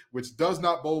 50, which does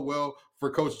not bode well for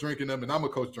Coach Drink and them. And I'm a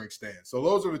Coach Drink stan. So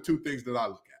those are the two things that I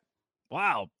look at.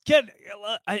 Wow, Ken,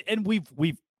 and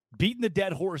we've beaten the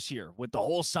dead horse here with the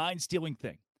whole sign stealing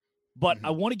thing. but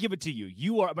I want to give it to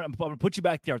you. I'm going to put you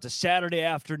back there. It's a Saturday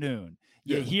afternoon.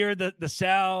 You hear the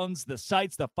sounds, the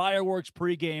sights, the fireworks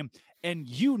pregame, and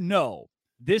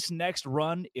this next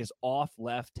run is off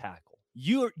left tackle.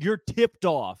 You're tipped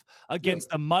off against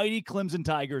the mighty Clemson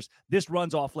Tigers. This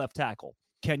run's off left tackle.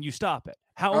 Can you stop it?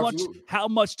 How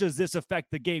much does this affect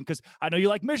the game? Because I know you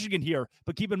like Michigan here,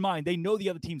 but keep in mind they know the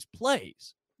other team's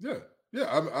plays. Yeah.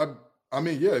 I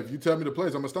mean, if you tell me the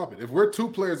plays, I'm gonna stop it. If we're two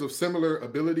players of similar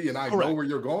ability and I know where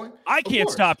you're going, I can't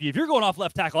stop you. If you're going off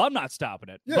left tackle, I'm not stopping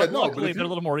it. Yeah, but luckily they're a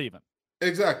little more even.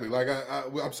 Exactly. Like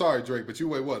I'm sorry, Drake, but you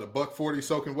weigh what? $140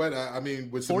 soaking wet? I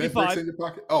mean, with some bricks in your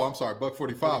pocket. Oh, I'm sorry,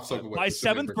 $145 soaking wet. By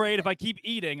seventh grade, if I keep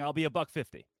eating, I'll be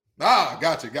 $150.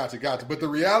 Gotcha. But the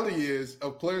reality is,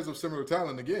 of players of similar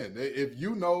talent, again, if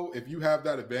you have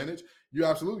that advantage, you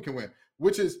absolutely can win.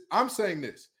 Which is, I'm saying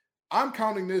this. I'm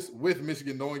counting this with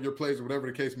Michigan knowing your plays or whatever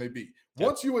the case may be.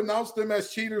 Once you announce them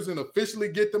as cheaters and officially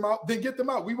get them out, then get them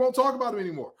out. We won't talk about them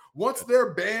anymore. Once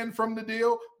they're banned from the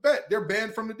deal, they're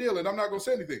banned from the deal, and I'm not going to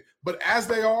say anything. But as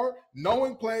they are,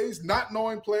 knowing plays, not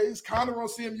knowing plays, Connor on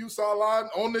CMU sideline,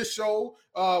 on this show,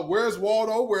 where's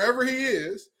Waldo, wherever he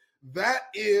is, that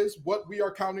is what we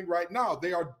are counting right now.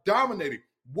 They are dominating,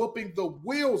 whooping the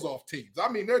wheels off teams. I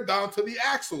mean, they're down to the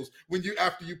axles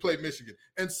after you play Michigan.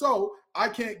 And so I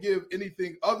can't give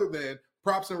anything other than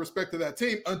props and respect to that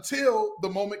team until the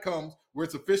moment comes where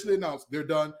it's officially announced they're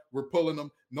done. We're pulling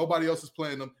them. Nobody else is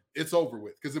playing them. It's over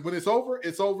with. Because when it's over,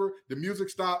 it's over. The music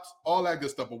stops, all that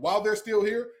good stuff. But while they're still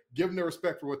here, give them their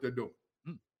respect for what they're doing.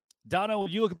 Dono,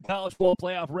 when you look at the college football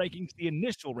playoff rankings, the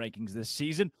initial rankings this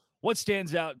season, what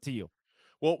stands out to you?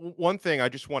 Well, one thing I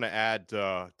just want to add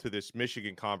to this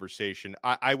Michigan conversation,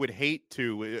 I would hate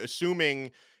to,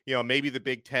 assuming, maybe the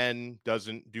Big Ten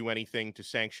doesn't do anything to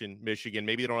sanction Michigan.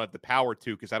 Maybe they don't have the power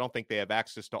to, because I don't think they have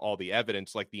access to all the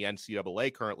evidence like the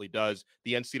NCAA currently does.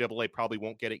 The NCAA probably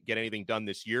won't get anything done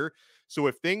this year. So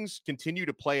if things continue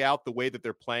to play out the way that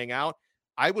they're playing out,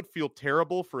 I would feel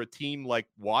terrible for a team like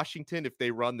Washington if they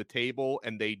run the table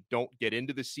and they don't get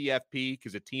into the CFP,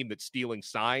 because a team that's stealing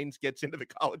signs gets into the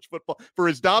college football. For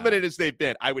as dominant as they've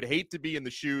been, I would hate to be in the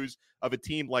shoes of a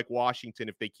team like Washington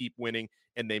if they keep winning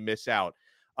and they miss out.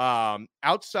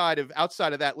 Outside of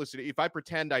that, listen, if I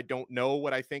pretend I don't know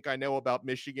what I think I know about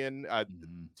Michigan,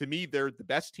 to me, they're the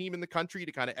best team in the country,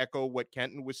 to kind of echo what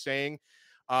Kenton was saying.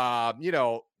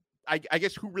 I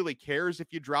guess who really cares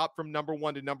if you drop from number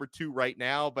 1 to number 2 right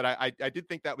now? But I did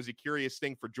think that was a curious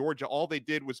thing for Georgia. All they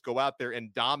did was go out there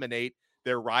and dominate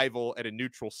their rival at a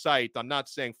neutral site. I'm not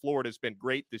saying Florida's been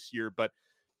great this year, but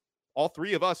all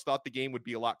three of us thought the game would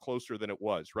be a lot closer than it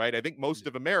was, right? I think most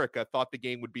of America thought the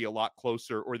game would be a lot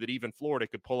closer, or that even Florida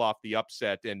could pull off the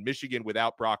upset, and Michigan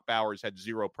without Brock Bowers had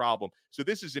zero problem. So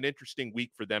this is an interesting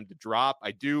week for them to drop.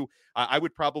 I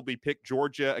would probably pick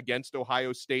Georgia against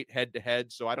Ohio State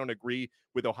head-to-head, so I don't agree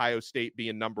with Ohio State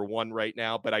being number 1 right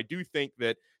now, but I do think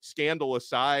that, scandal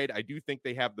aside, I do think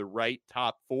they have the right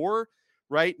top 4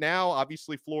 right now.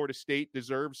 Obviously, Florida State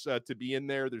deserves to be in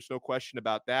there. There's no question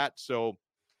about that. So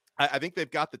I think they've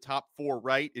got the top 4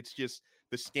 right. It's just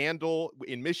the scandal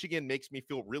in Michigan makes me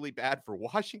feel really bad for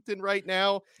Washington right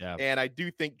now. Yeah. And I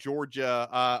do think Georgia,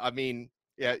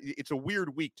 it's a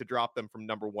weird week to drop them from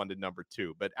number 1 to number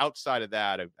 2. But outside of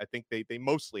that, I think they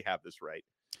mostly have this right.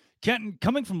 Kenton,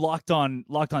 coming from Locked On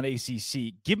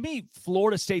ACC, give me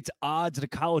Florida State's odds at a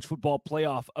college football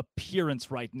playoff appearance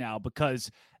right now,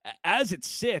 because as it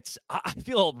sits, I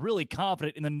feel really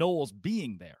confident in the Noles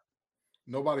being there.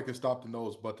 Nobody can stop the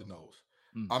Noles but the Noles.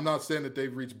 I'm not saying that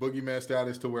they've reached boogeyman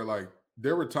status to where, like,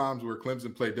 there were times where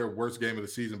Clemson played their worst game of the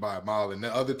season by a mile, and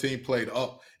the other team played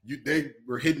up. They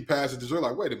were hitting passes. They're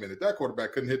like, wait a minute, that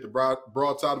quarterback couldn't hit the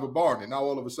broadside of a barn, and now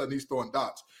all of a sudden he's throwing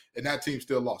dots, and that team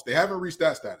still lost. They haven't reached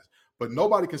that status, but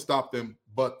nobody can stop them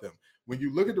but them. When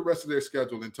you look at the rest of their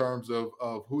schedule in terms of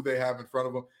who they have in front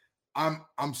of them,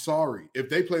 I'm sorry. If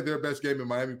they play their best game and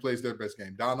Miami plays their best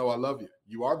game, Dono, I love you.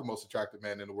 You are the most attractive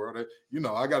man in the world.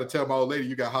 I got to tell my old lady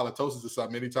you got halitosis or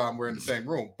something anytime we're in the same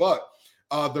room. But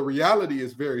the reality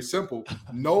is very simple.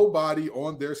 Nobody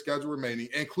on their schedule remaining,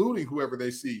 including whoever they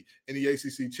see in the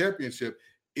ACC championship,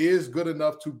 is good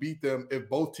enough to beat them if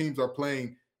both teams are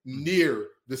playing near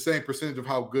the same percentage of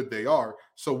how good they are.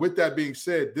 So with that being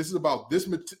said, this is about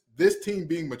this team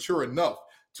being mature enough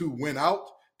to win out,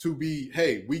 to be,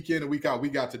 hey, week in and week out, we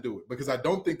got to do it. Because I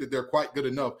don't think that they're quite good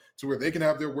enough to where they can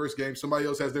have their worst game, somebody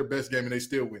else has their best game, and they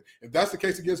still win. If that's the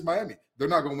case against Miami, they're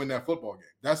not going to win that football game.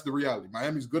 That's the reality.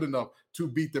 Miami's good enough to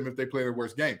beat them if they play their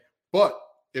worst game. But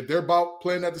if they're about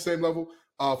playing at the same level,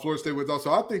 Florida State wins out.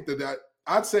 So I think that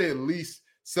I'd say at least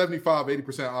 75,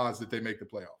 80% odds that they make the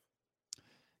playoff.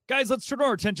 Guys, let's turn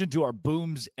our attention to our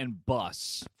booms and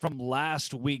busts from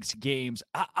last week's games.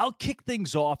 I'll kick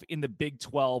things off in the Big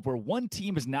 12, where one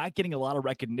team is not getting a lot of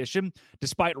recognition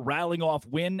despite rattling off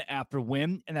win after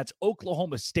win, and that's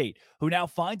Oklahoma State, who now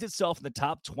finds itself in the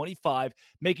top 25,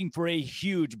 making for a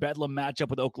huge Bedlam matchup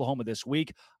with Oklahoma this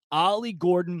week. Ollie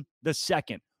Gordon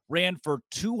II ran for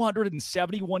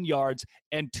 271 yards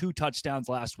and 2 touchdowns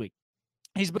last week.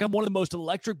 He's become one of the most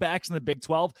electric backs in the Big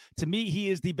 12. To me,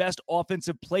 he is the best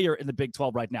offensive player in the Big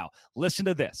 12 right now. Listen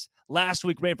to this. Last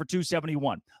week ran for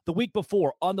 271. The week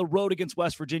before, on the road against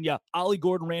West Virginia, Ollie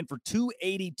Gordon ran for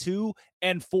 282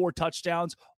 and 4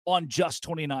 touchdowns on just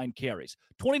 29 carries.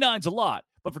 29's a lot,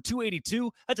 but for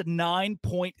 282, that's a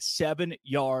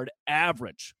 9.7-yard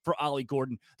average for Ollie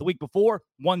Gordon. The week before,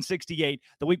 168.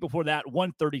 The week before that,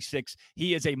 136.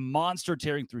 He is a monster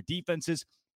tearing through defenses.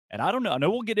 And I don't know. I know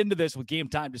we'll get into this with game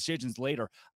time decisions later.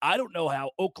 I don't know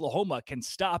how Oklahoma can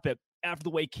stop it after the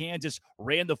way Kansas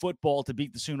ran the football to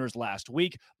beat the Sooners last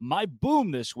week. My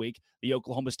boom this week, the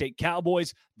Oklahoma State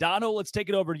Cowboys. Dono, let's take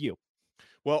it over to you.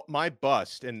 Well, my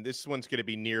bust, and this one's going to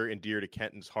be near and dear to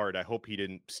Kenton's heart. I hope he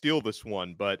didn't steal this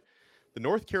one, but the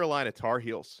North Carolina Tar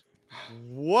Heels.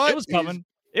 What? It was coming.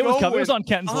 It was coming. It was on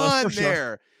Kenton's list for sure.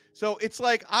 There. So it's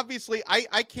like, obviously,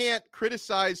 I can't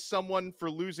criticize someone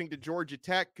for losing to Georgia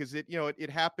Tech because it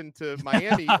happened to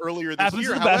Miami earlier this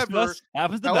year. However,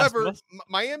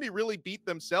 Miami really beat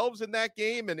themselves in that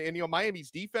game, and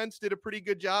Miami's defense did a pretty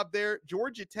good job there.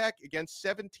 Georgia Tech against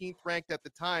 17th ranked at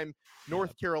the time,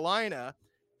 North Carolina.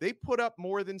 They put up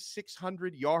more than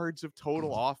 600 yards of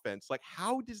total offense. Like,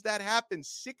 how does that happen?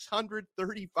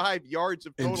 635 yards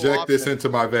of total offense. Inject this into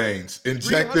my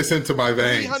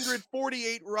veins.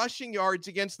 348 rushing yards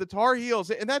against the Tar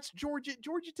Heels. And that's Georgia.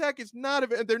 Georgia Tech is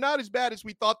they're not as bad as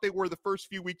we thought they were the first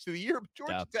few weeks of the year, but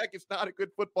Georgia Tech is not a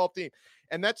good football team.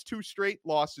 And that's 2 straight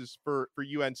losses for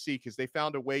UNC because they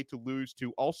found a way to lose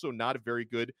to also not a very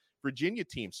good Virginia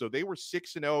team. So they were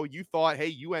 6-0. You thought,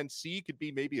 hey, UNC could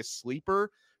be maybe a sleeper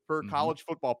for college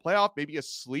football playoff, maybe a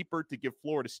sleeper to give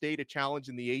Florida State a challenge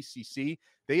in the ACC.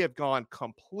 They have gone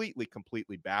completely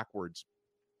backwards.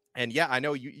 And yeah, I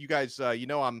know you guys,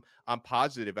 I'm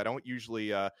positive. I don't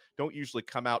usually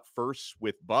come out first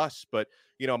with bus, but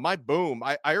my boom,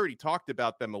 I already talked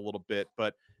about them a little bit,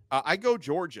 but I go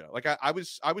Georgia. Like I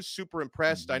was super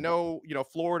impressed. I know,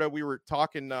 Florida, we were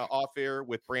talking off air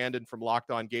with Brandon from Locked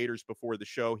On Gators before the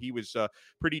show. He was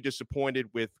pretty disappointed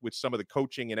with some of the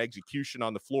coaching and execution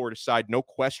on the Florida side. No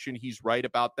question. He's right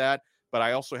about that. But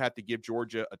I also have to give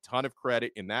Georgia a ton of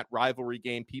credit in that rivalry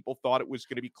game. People thought it was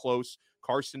going to be close.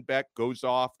 Carson Beck goes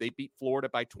off. They beat Florida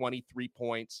by 23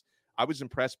 points. I was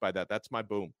impressed by that. That's my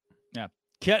boom. Yeah.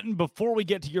 Kenton, before we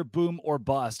get to your boom or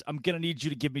bust, I'm going to need you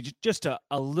to give me just a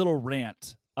little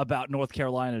rant about North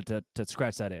Carolina to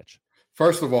scratch that itch.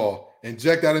 First of all,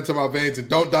 inject that into my veins and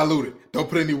don't dilute it. Don't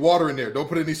put any water in there. Don't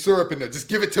put any syrup in there. Just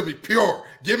give it to me pure.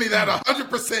 Give me that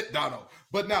 100%, Dono.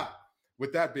 But now,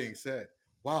 with that being said,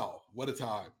 wow, what a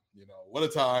time. What a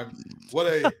time. What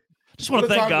a just want to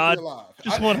thank God.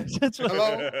 Just want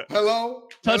to hello.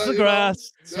 Touch the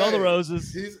grass, smell the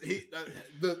roses.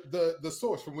 The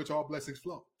source from which all blessings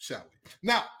flow, shall we?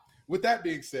 Now, with that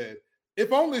being said,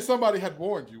 if only somebody had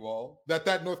warned you all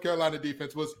that North Carolina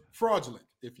defense was fraudulent,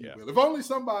 if you will. If only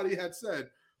somebody had said,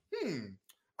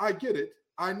 I get it.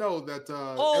 I know that.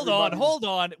 Hold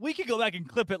on. We could go back and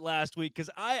clip it last week because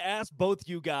I asked both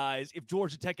you guys if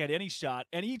Georgia Tech had any shot,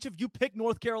 and each of you picked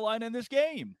North Carolina in this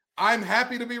game. I'm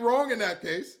happy to be wrong in that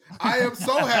case. I am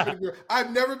so happy to be wrong.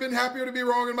 I've never been happier to be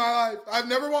wrong in my life. I've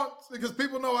never once, because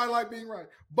people know I like being right.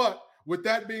 But with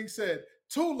that being said,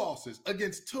 2 losses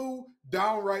against 2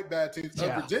 downright bad teams.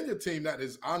 A Virginia team that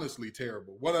is honestly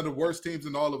terrible. One of the worst teams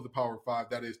in all of the Power 5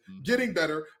 that is getting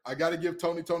better. I got to give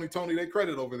Tony their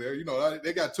credit over there.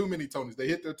 They got too many Tonys. They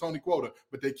hit their Tony quota,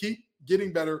 but they keep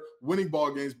getting better, winning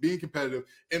ball games, being competitive.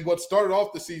 And what started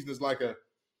off the season is like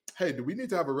hey, do we need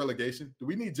to have a relegation? Do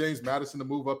we need James Madison to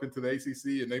move up into the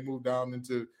ACC and they move down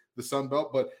into the Sun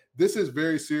Belt? But this is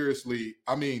very seriously,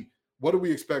 what do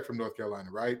we expect from North Carolina,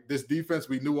 right? This defense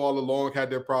we knew all along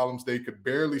had their problems. They could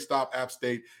barely stop App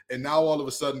State. And now all of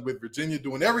a sudden with Virginia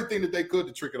doing everything that they could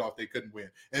to trick it off, they couldn't win.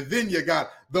 And then you got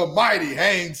the mighty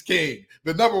Haynes King,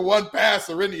 the #1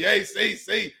 passer in the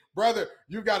ACC. Brother,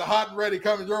 you got a hot and ready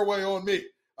coming your way on me.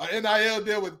 An NIL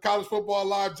deal with College Football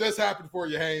Live just happened for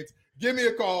you, Haynes. Give me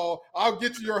a call. I'll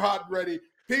get you your hot and ready.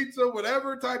 Pizza,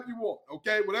 whatever type you want,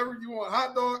 okay? Whatever you want.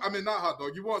 Hot dog, not hot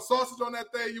dog. You want sausage on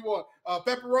that thing? You want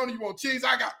pepperoni? You want cheese?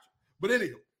 I got you. But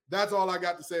anywho, that's all I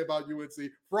got to say about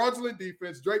UNC. Fraudulent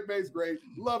defense. Drake May's great.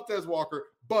 Love Tez Walker.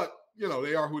 But,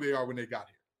 they are who they are when they got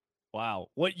here. Wow.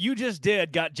 What you just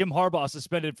did got Jim Harbaugh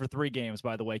suspended for 3 games,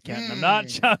 by the way, Kenton.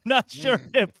 I'm not sure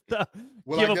if the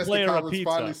Well, give I a guess the player a cowards pizza.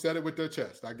 finally said it with their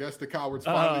chest. I guess the cowards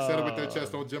finally said it with their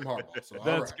chest on Jim Harbaugh. So, all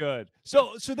That's right. good.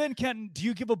 So then, Kenton, do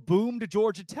you give a boom to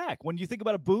Georgia Tech? When you think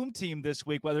about a boom team this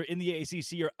week, whether in the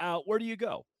ACC or out, where do you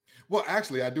go? Well,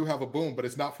 actually, I do have a boom, but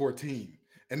it's not for a team.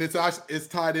 And it's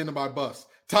tied into my bus.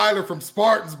 Tyler from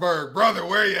Spartansburg. Brother,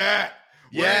 where you at?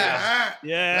 Where you at?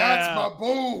 Yeah. That's my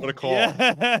boom. What a call.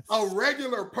 Yes. A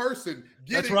regular person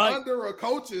getting right. under a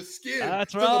coach's skin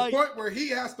That's to right. the point where he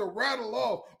has to rattle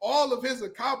off all of his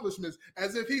accomplishments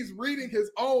as if he's reading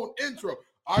his own intro.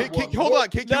 Hold on.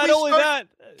 Can Not we only start,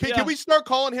 that, can we start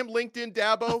calling him LinkedIn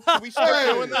Dabo? Can we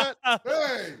start doing that?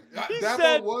 Hey, He Dabo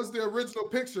said- was the original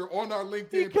picture on our He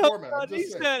LinkedIn comes format. on, he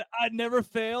said, "I never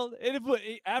failed." And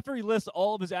after he lists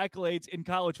all of his accolades in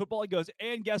college football, he goes,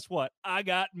 "And guess what? I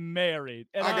got married.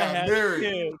 And I got had married.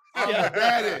 kids." I'm a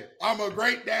daddy. I'm a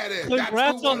great daddy.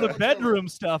 Congrats on the That's bedroom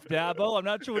stuff, Dabo. I'm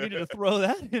not sure we needed to throw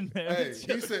that in there. Hey,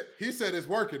 he said it's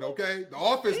working, okay? The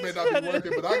office may not be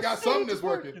working, but I got something that's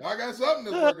working. I got something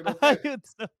that's working, okay?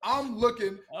 I'm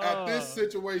looking at this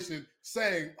situation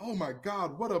saying, oh my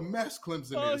God, what a mess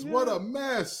Clemson is. What a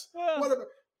mess.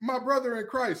 My brother in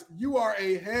Christ, you are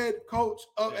a head coach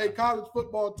of a college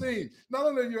football team. Not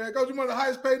only are you a head coach, you're one of the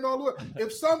highest paid in all the world.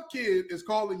 If some kid is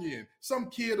calling in,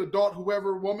 some kid, adult,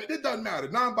 whoever, woman, it doesn't matter.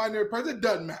 Non-binary person, it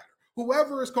doesn't matter.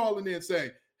 Whoever is calling in saying,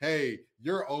 hey,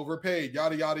 you're overpaid,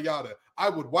 yada, yada, yada. I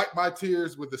would wipe my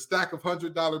tears with a stack of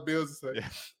 $100 bills and say,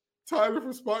 Tyler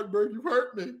from Spartanburg, you've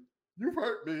hurt me. You've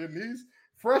hurt me. And these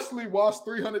freshly washed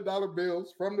 $300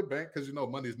 bills from the bank, because you know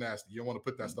money's nasty. You don't want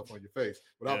to put that stuff on your face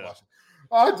without washing.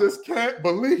 I just can't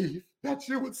believe that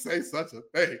you would say such a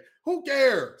thing. Who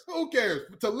cares? Who cares?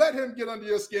 To let him get under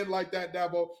your skin like that,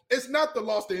 Dabo, it's not the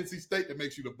loss to NC State that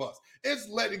makes you the bust. It's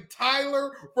letting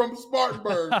Tyler from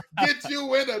Spartanburg get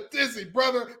you in a tizzy,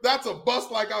 brother. That's a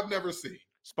bust like I've never seen.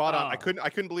 Spot on. I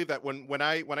couldn't believe that when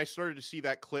I started to see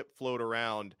that clip float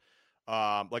around.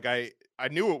 Like I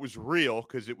knew it was real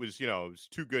because it was, it was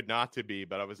too good not to be,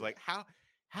 but I was like,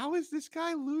 how is this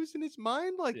guy losing his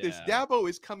mind like this? Dabo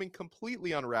is coming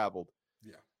completely unraveled.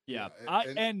 Yeah.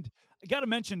 And I got to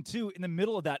mention too, in the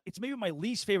middle of that, it's maybe my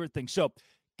least favorite thing. So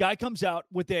guy comes out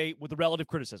with a relative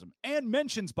criticism and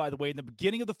mentions, by the way, in the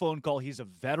beginning of the phone call, he's a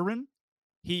veteran.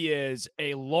 He is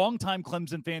a longtime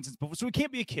Clemson fan since before, so he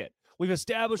can't be a kid. We've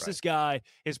established this guy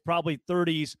is probably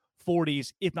 30s,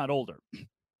 40s, if not older.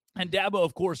 And Dabo,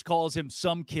 of course, calls him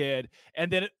some kid. And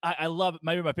then I love it.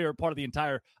 Maybe my favorite part of the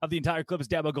entire clip is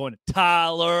Dabo going,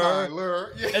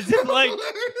 Tyler. Yeah. As if like,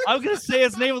 I'm going to say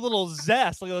his name with a little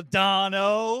zest, like a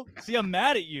Dono. See, I'm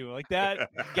mad at you. Like that.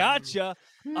 Gotcha.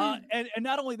 And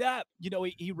not only that,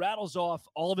 he rattles off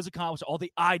all of his accomplishments.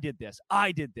 I did this.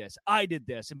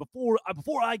 And before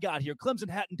I got here, Clemson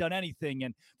hadn't done anything.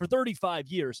 And for 35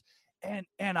 years.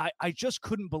 And I just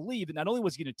couldn't believe it. Not only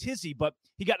was he in a tizzy, but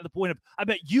he got to the point of, I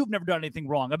bet you've never done anything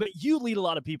wrong. I bet you lead a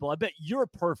lot of people. I bet you're a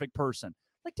perfect person.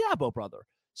 Like Dabo, brother.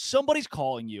 Somebody's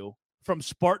calling you from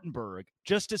Spartanburg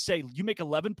just to say you make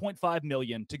 $11.5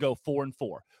 million to go 4-4,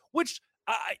 which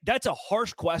that's a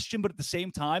harsh question, but at the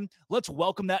same time, let's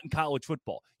welcome that in college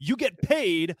football. You get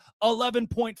paid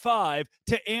 $11.5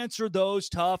 to answer those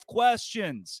tough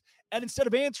questions. And instead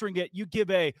of answering it, you give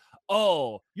you're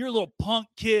a little punk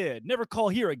kid. Never call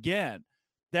here again.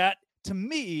 That, to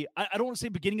me, I don't want to say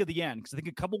beginning of the end, because I think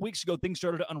a couple weeks ago, things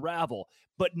started to unravel.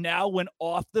 But now when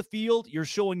off the field, you're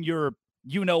showing your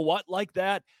you-know-what like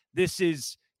that, this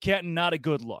is, Kenton, not a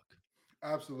good look.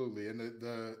 Absolutely. And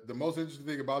the most interesting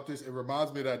thing about this, it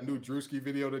reminds me of that new Drewski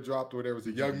video that dropped where there was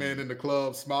a young man in the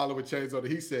club smiling with chains on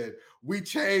it. He said, we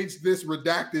changed this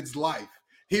redacted's life.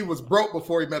 He was broke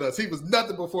before he met us. He was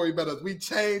nothing before he met us. We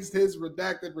changed his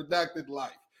redacted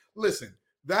life. Listen,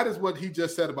 that is what he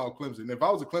just said about Clemson. If I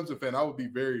was a Clemson fan, I would be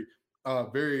very,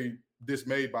 very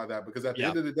dismayed by that, because at the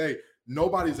end of the day,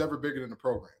 nobody's ever bigger than the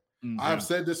program. Mm-hmm. I've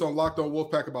said this on Locked On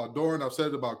Wolfpack about Doran. I've said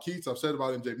it about Keats. I've said it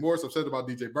about MJ Morris. I've said it about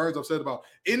DJ Burns. I've said it about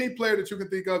any player that you can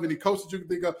think of, any coach that you can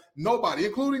think of. Nobody,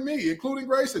 including me, including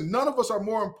Grayson. None of us are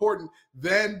more important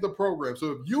than the program.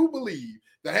 So if you believe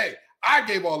that, hey, I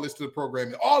gave all this to the program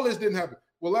and all this didn't happen.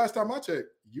 Well, last time I checked,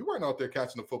 you weren't out there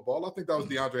catching the football. I think that was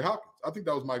DeAndre Hopkins. I think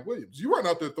that was Mike Williams. You weren't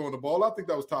out there throwing the ball. I think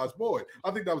that was Taj Boyd. I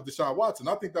think that was Deshaun Watson.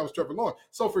 I think that was Trevor Lawrence.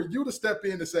 So for you to step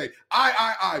in and say,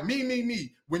 I,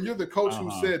 me, when you're the coach who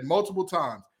said multiple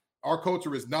times, our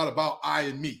culture is not about I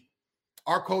and me.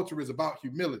 Our culture is about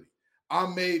humility.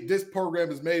 This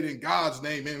program is made in God's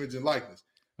name, image, and likeness.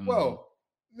 Mm-hmm. Well,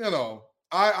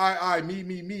 I,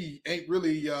 me ain't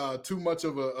really too much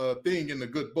of a thing in the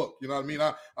good book. You know what I mean?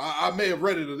 I may have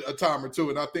read it a time or two,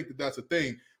 and I think that that's a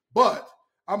thing. But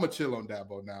I'm going to chill on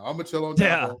Dabo now. I'm going to chill on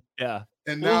Dabo. Yeah.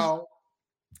 And now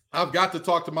I've got to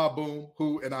talk to my boom,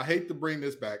 and I hate to bring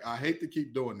this back. I hate to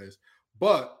keep doing this,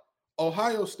 but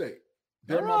Ohio State,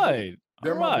 they're my boom.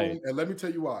 They're my boom. And let me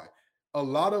tell you why. A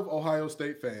lot of Ohio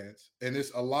State fans, and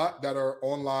it's a lot that are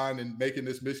online and making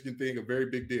this Michigan thing a very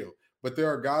big deal. But there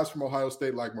are guys from Ohio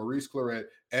State like Maurice Claret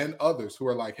and others who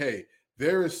are like, hey,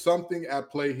 there is something at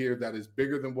play here that is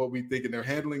bigger than what we think. And they're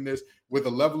handling this with a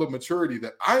level of maturity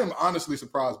that I am honestly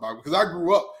surprised by, because I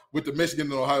grew up with the Michigan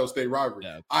and Ohio State rivalry.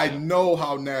 I know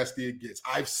how nasty it gets.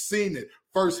 I've seen it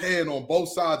firsthand on both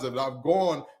sides of it. I've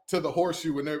gone to the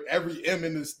Horseshoe and every M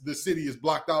in the city is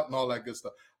blocked out and all that good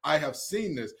stuff. I have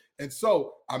seen this. And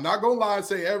so I'm not going to lie and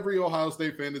say every Ohio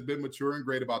State fan has been mature and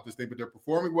great about this thing, but they're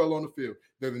performing well on the field.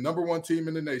 They're the number one team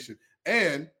in the nation.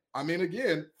 And I mean,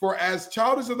 again, for as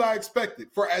childish as I expected,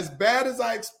 for as bad as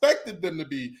I expected them to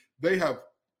be, they have,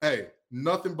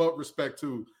 nothing but respect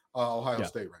to Ohio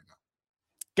State right now.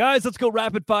 Guys, let's go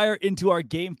rapid fire into our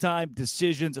game time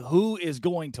decisions. Who is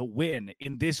going to win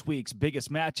in this week's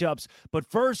biggest matchups? But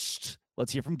first,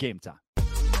 let's hear from Game Time.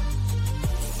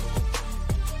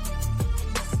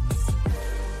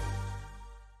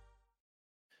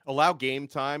 Allow Game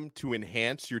Time to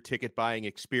enhance your ticket buying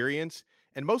experience.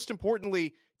 And most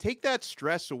importantly, take that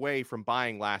stress away from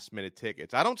buying last-minute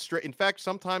tickets. I don't stress. In fact,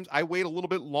 sometimes I wait a little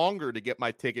bit longer to get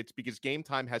my tickets because Game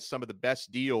Time has some of the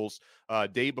best deals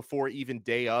day before, even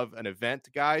day of an event,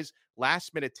 guys.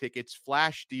 Last-minute tickets,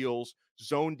 flash deals,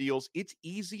 zone deals. It's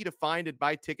easy to find and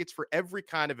buy tickets for every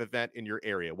kind of event in your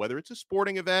area, whether it's a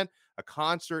sporting event, a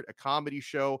concert, a comedy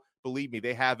show. Believe me,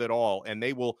 they have it all, and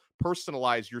they will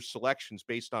personalize your selections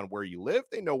based on where you live.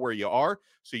 They know where you are,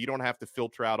 so you don't have to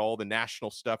filter out all the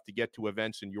national stuff to get to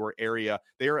events in your area.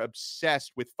 They are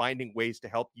obsessed with finding ways to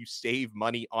help you save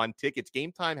money on tickets.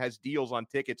 Game Time has deals on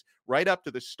tickets right up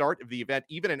to the start of the event,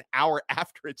 even an hour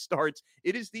after it starts.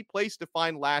 It is the place to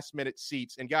find last-minute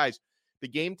seats. And guys, the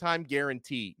Game Time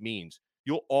guarantee means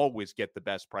you'll always get the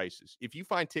best prices. If you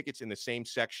find tickets in the same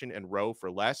section and row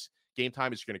for less, Game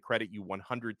Time is going to credit you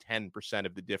 110%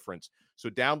 of the difference. So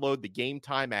download the Game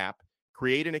Time app,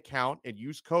 create an account, and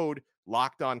use code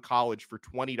LOCKEDONCollege for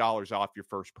 $20 off your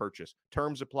first purchase.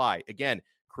 Terms apply. Again,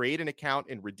 create an account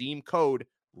and redeem code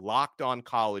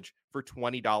LOCKEDONCollege for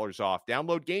 $20 off.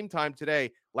 Download Game Time today.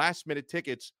 Last-minute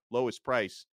tickets, lowest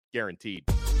price, guaranteed.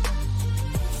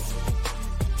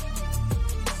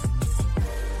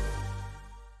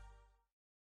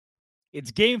 It's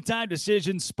Game Time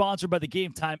Decisions, sponsored by the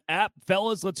Game Time app.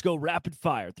 Fellas, let's go rapid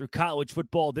fire through college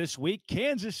football this week.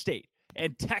 Kansas State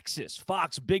and Texas.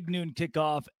 Fox big noon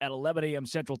kickoff at 11 a.m.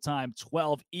 Central Time,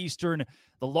 12 Eastern.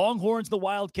 The Longhorns, the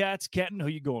Wildcats. Kenton, who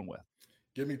you going with?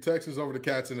 Give me Texas over the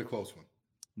Cats in a close one.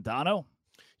 Dono?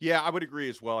 Yeah, I would agree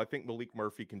as well. I think Malik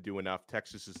Murphy can do enough.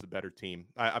 Texas is the better team.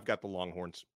 I've got the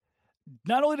Longhorns.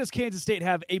 Not only does Kansas State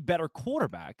have a better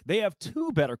quarterback, they have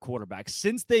two better quarterbacks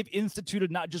since they've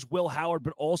instituted not just Will Howard,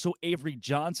 but also Avery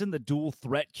Johnson, the dual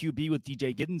threat QB with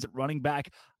DJ Giddens at running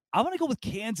back. I'm going to go with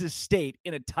Kansas State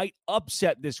in a tight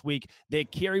upset this week. They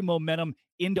carry momentum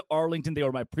into Arlington. They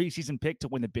were my preseason pick to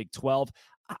win the Big 12.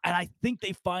 And I think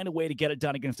they find a way to get it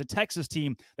done against a Texas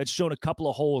team that's shown a couple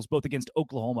of holes, both against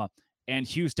Oklahoma and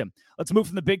Houston. Let's move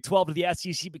from the Big 12 to the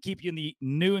SEC, but keep you in the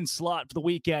noon slot for the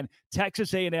weekend.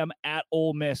 Texas A&M at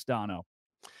Ole Miss, Dono.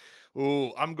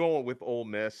 Ooh, I'm going with Ole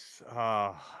Miss.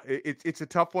 It's a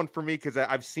tough one for me because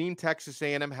I've seen Texas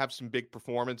A&M have some big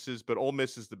performances, but Ole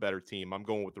Miss is the better team. I'm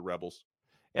going with the Rebels.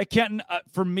 Yeah, Kenton,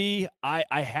 for me, I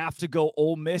have to go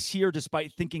Ole Miss here,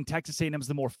 despite thinking Texas A&M is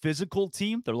the more physical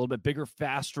team. They're a little bit bigger,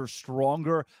 faster,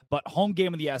 stronger, but home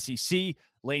game in the SEC.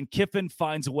 Lane Kiffin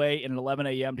finds a way in an 11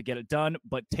 a.m. to get it done,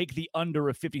 but take the under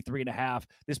of 53.5.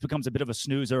 This becomes a bit of a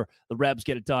snoozer. The Rebs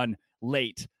get it done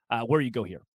late. Where do you go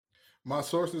here? My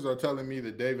sources are telling me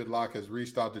that David Locke has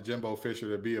reached out to Jimbo Fisher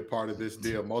to be a part of this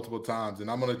deal multiple times. And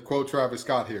I'm going to quote Travis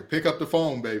Scott here. Pick up the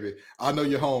phone, baby. I know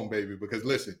you're home, baby. Because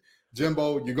listen,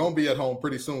 Jimbo, you're going to be at home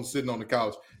pretty soon sitting on the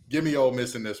couch. Give me Ole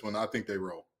Miss in this one. I think they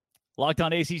roll. Locked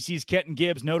on ACC's Kenton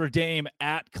Gibbs, Notre Dame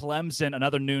at Clemson,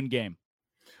 another noon game.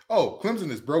 Oh, Clemson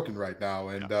is broken right now.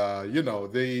 And,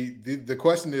 the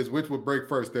question is, which would break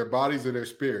first, their bodies or their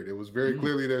spirit? It was very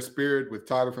clearly their spirit with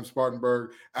Tyler from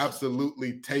Spartanburg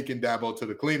absolutely taking Dabo to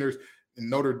the cleaners. And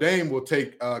Notre Dame will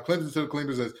take Clemson to the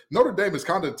cleaners. As Notre Dame is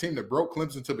kind of the team that broke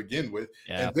Clemson to begin with.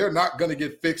 Yeah. And they're not going to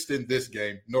get fixed in this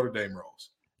game. Notre Dame rolls.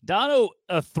 Dono,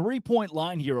 a 3-point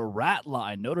line here, a rat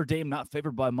line. Notre Dame not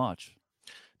favored by much.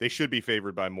 They should be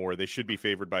favored by more. They should be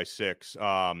favored by 6.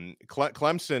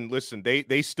 Clemson, listen,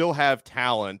 they still have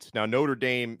talent. Now, Notre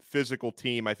Dame, physical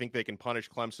team. I think they can punish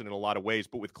Clemson in a lot of ways.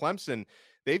 But with Clemson,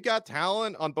 they've got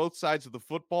talent on both sides of the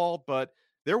football, but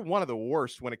they're one of the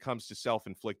worst when it comes to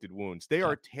self-inflicted wounds. They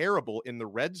are terrible in the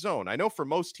red zone. I know for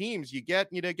most teams, you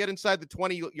get inside the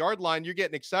 20-yard line, you're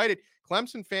getting excited.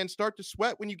 Clemson fans start to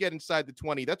sweat when you get inside the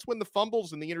 20. That's when the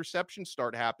fumbles and the interceptions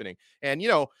start happening. And,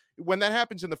 when that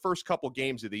happens in the first couple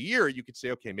games of the year, you could say,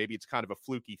 okay, maybe it's kind of a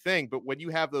fluky thing. But when you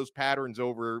have those patterns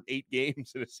over 8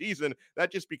 games in a season,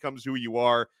 that just becomes who you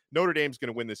are. Notre Dame's going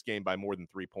to win this game by more than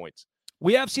 3 points.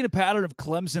 We have seen a pattern of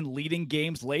Clemson leading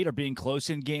games late or being close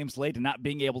in games late and not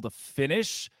being able to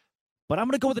finish. But I'm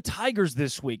going to go with the Tigers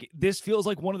this week. This feels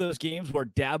like one of those games where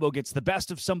Dabo gets the best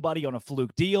of somebody on a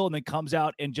fluke deal and then comes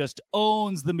out and just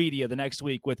owns the media the next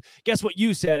week with, guess what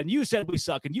you said? And you said we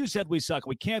suck. And you said we suck.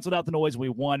 We canceled out the noise. We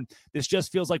won. This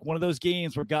just feels like one of those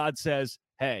games where God says,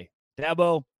 hey,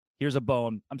 Dabo, here's a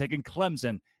bone. I'm taking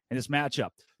Clemson in this matchup.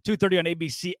 2:30 on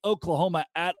ABC, Oklahoma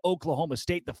at Oklahoma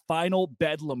State, the final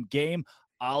Bedlam game.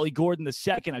 Ollie Gordon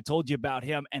II, I told you about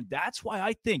him, and that's why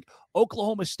I think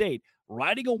Oklahoma State,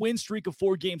 riding a win streak of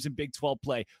 4 games in Big 12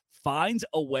 play, finds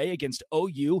a way against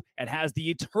OU and has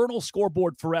the eternal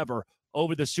scoreboard forever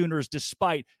over the Sooners,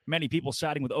 despite many people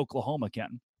siding with Oklahoma,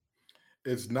 Kenton.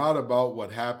 It's not about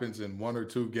what happens in 1 or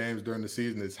 2 games during the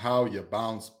season. It's how you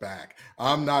bounce back.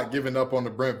 I'm not giving up on the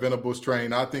Brent Venables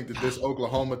train. I think that this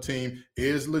Oklahoma team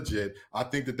is legit. I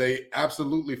think that they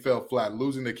absolutely fell flat,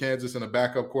 losing to Kansas and a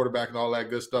backup quarterback and all that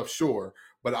good stuff, sure.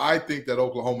 But I think that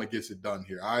Oklahoma gets it done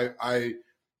here.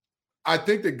 I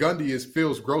think that Gundy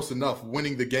feels gross enough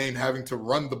winning the game, having to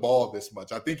run the ball this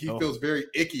much. I think he feels very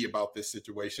icky about this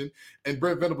situation, and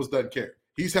Brent Venables doesn't care.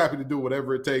 He's happy to do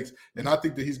whatever it takes, and I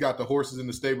think that he's got the horses in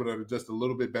the stable that are just a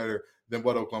little bit better than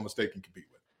what Oklahoma State can compete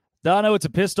with. Dono, it's a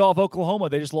pissed-off Oklahoma.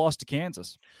 They just lost to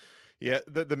Kansas. Yeah,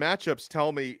 the matchups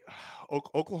tell me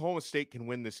Oklahoma State can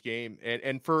win this game. And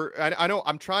I know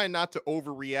I'm trying not to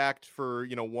overreact for,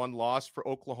 one loss for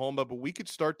Oklahoma, but we could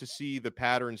start to see the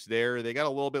patterns there. They got a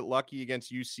little bit lucky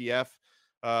against UCF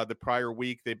the prior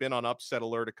week. They've been on upset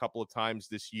alert a couple of times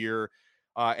this year.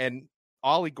 And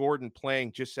Ollie Gordon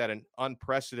playing just at an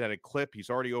unprecedented clip.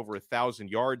 He's already over 1,000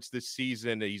 yards this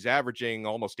season. He's averaging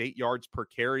almost 8 yards per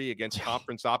carry against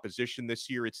conference opposition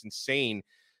this year. It's insane.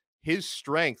 His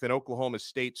strength and Oklahoma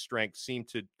State's strength seem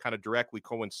to kind of directly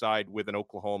coincide with an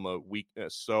Oklahoma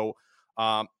weakness. So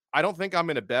I don't think I'm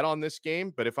going to bet on this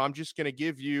game, but if I'm just going to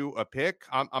give you a pick,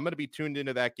 I'm going to be tuned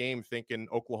into that game thinking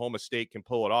Oklahoma State can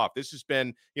pull it off. This has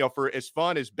been, for as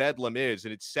fun as Bedlam is,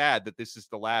 and it's sad that this is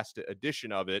the last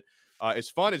edition of it,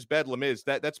 as fun as Bedlam is,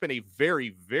 that's been a very,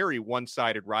 very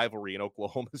one-sided rivalry in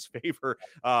Oklahoma's favor.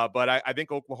 But I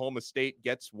think Oklahoma State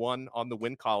gets one on the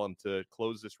win column to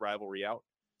close this rivalry out.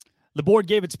 The board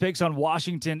gave its picks on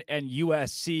Washington and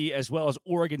USC, as well as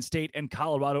Oregon State and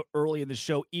Colorado early in the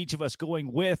show. Each of us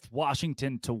going with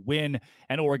Washington to win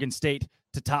and Oregon State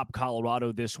to top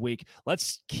Colorado this week.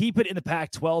 Let's keep it in the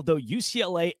Pac-12, though.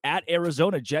 UCLA at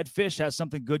Arizona. Jed Fish has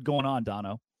something good going on,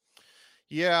 Dono.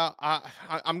 Yeah,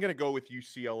 I'm going to go with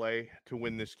UCLA to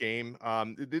win this game.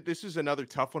 This is another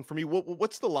tough one for me.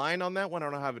 What's the line on that one? I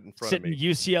don't have it in front of me.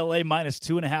 UCLA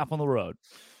 -2.5 on the road.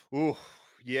 Ooh,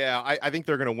 yeah, I think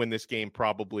they're going to win this game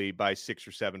probably by 6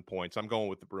 or 7 points. I'm going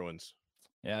with the Bruins.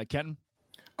 Yeah, Kenton?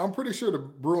 I'm pretty sure the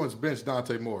Bruins benched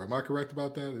Dante Moore. Am I correct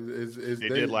about that? They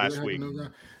did last week.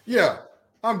 Yeah,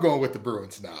 I'm going with the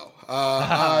Bruins now.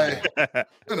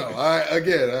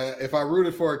 If I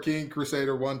rooted for a King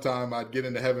Crusader one time, I'd get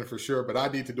into heaven for sure, but I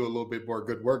need to do a little bit more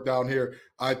good work down here.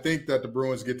 I think that the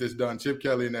Bruins get this done. Chip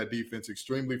Kelly and that defense,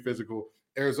 extremely physical.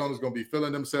 Arizona's going to be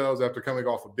feeling themselves after coming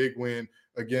off a big win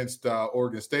against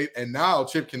Oregon State. And now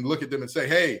Chip can look at them and say,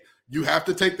 hey, you have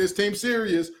to take this team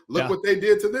serious. Look what they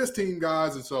did to this team,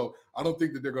 guys. And so I don't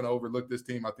think that they're going to overlook this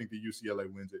team. I think the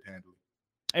UCLA wins it handily.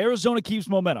 Arizona keeps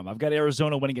momentum. I've got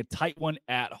Arizona winning a tight one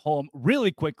at home.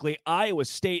 Really quickly, Iowa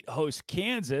State hosts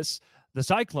Kansas. The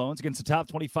Cyclones against the top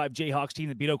 25 Jayhawks team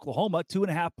that beat Oklahoma,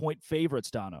 2.5-point favorites,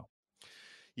 Dono.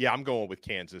 Yeah, I'm going with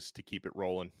Kansas to keep it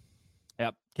rolling.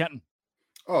 Yep. Kenton.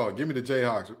 Oh, give me the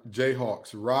Jayhawks.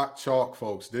 Jayhawks, rock chalk,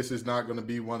 folks. This is not going to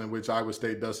be one in which Iowa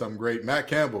State does something great. Matt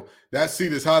Campbell, that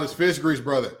seat is hot as fish grease,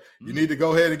 brother. You need to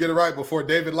go ahead and get it right before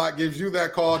David Locke gives you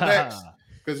that call next.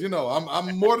 Because,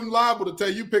 I'm more than liable to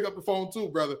tell you pick up the phone too,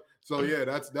 brother. So, yeah,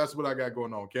 that's what I got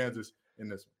going on. Kansas in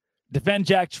this one. Defend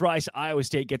Jack Trice. Iowa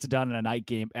State gets it done in a night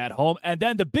game at home. And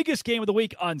then the biggest game of the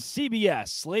week on CBS,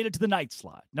 slated to the night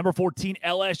slot. Number 14,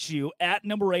 LSU at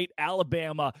number 8,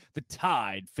 Alabama. The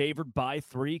Tide favored by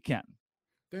 3, Kenton.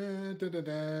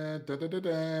 Bama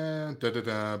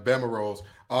rolls.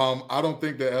 I don't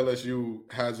think that LSU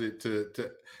has it to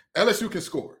LSU can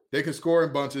score. They can score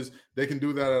in bunches. They can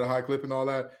do that at a high clip and all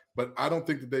that. But I don't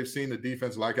think that they've seen the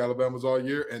defense like Alabama's all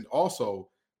year. And also,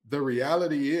 the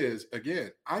reality is,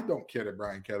 again, I don't care that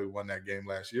Brian Kelly won that game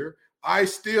last year. I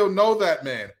still know that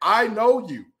man. I know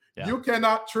you. Yeah. You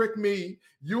cannot trick me.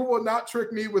 You will not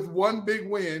trick me with one big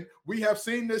win. We have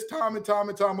seen this time and time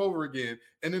and time over again.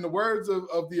 And in the words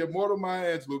of the immortal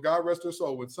Maya Angelou, God rest her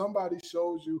soul, when somebody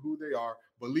shows you who they are,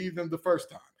 believe them the first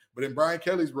time. But in Brian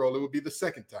Kelly's role, it would be the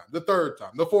second time, the third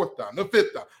time, the fourth time, the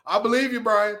fifth time. I believe you,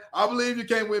 Brian. I believe you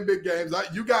can't win big games.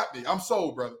 You got me. I'm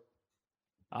sold, brother.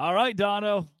 All right,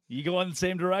 Dono. You going the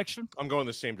same direction? I'm going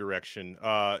the same direction.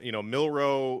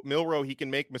 Milroe, he can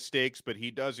make mistakes, but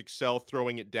he does excel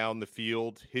throwing it down the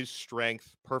field. His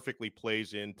strength perfectly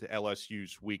plays into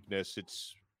LSU's weakness.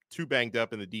 It's too banged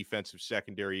up in the defensive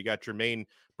secondary. You got Jermaine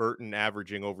Burton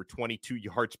averaging over 22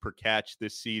 yards per catch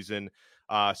this season.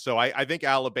 So I think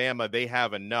Alabama, they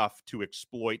have enough to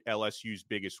exploit LSU's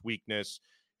biggest weakness.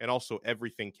 And also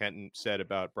everything Kenton said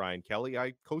about Brian Kelly,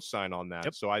 I co-sign on that.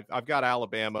 Yep. So I've got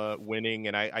Alabama winning,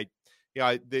 and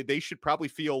they should probably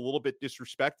feel a little bit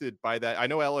disrespected by that. I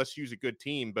know LSU's a good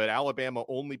team, but Alabama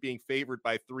only being favored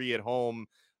by 3 at home,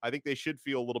 I think they should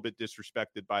feel a little bit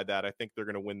disrespected by that. I think they're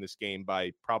going to win this game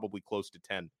by probably close to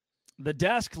 10. The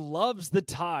desk loves the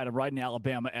Tide. I'm riding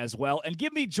Alabama as well. And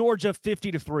give me Georgia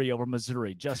 50-3 over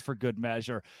Missouri, just for good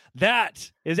measure. That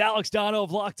is Alex Dono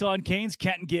of Locked On Canes,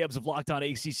 Kenton Gibbs of Locked On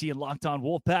ACC and Locked On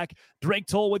Wolfpack, Drake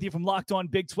Toll with you from Locked On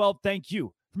Big 12. Thank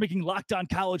you for making Locked On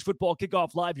College Football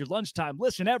Kickoff Live your lunchtime.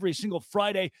 Listen every single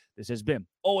Friday. This has been,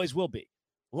 always will be,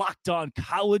 Locked On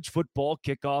College Football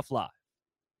Kickoff Live.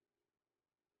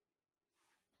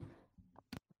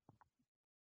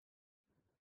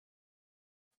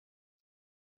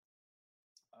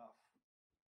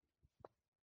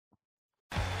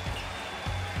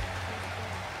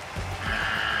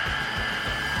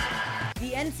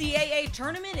 The NCAA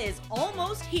tournament is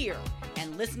almost here,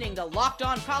 and listening to Locked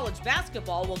On College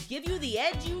Basketball will give you the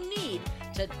edge you need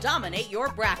to dominate your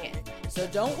bracket. So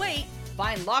don't wait.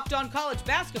 Find Locked On College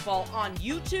Basketball on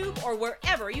YouTube or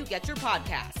wherever you get your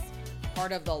podcasts.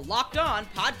 Part of the Locked On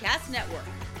Podcast Network.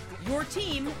 Your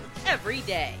team every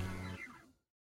day.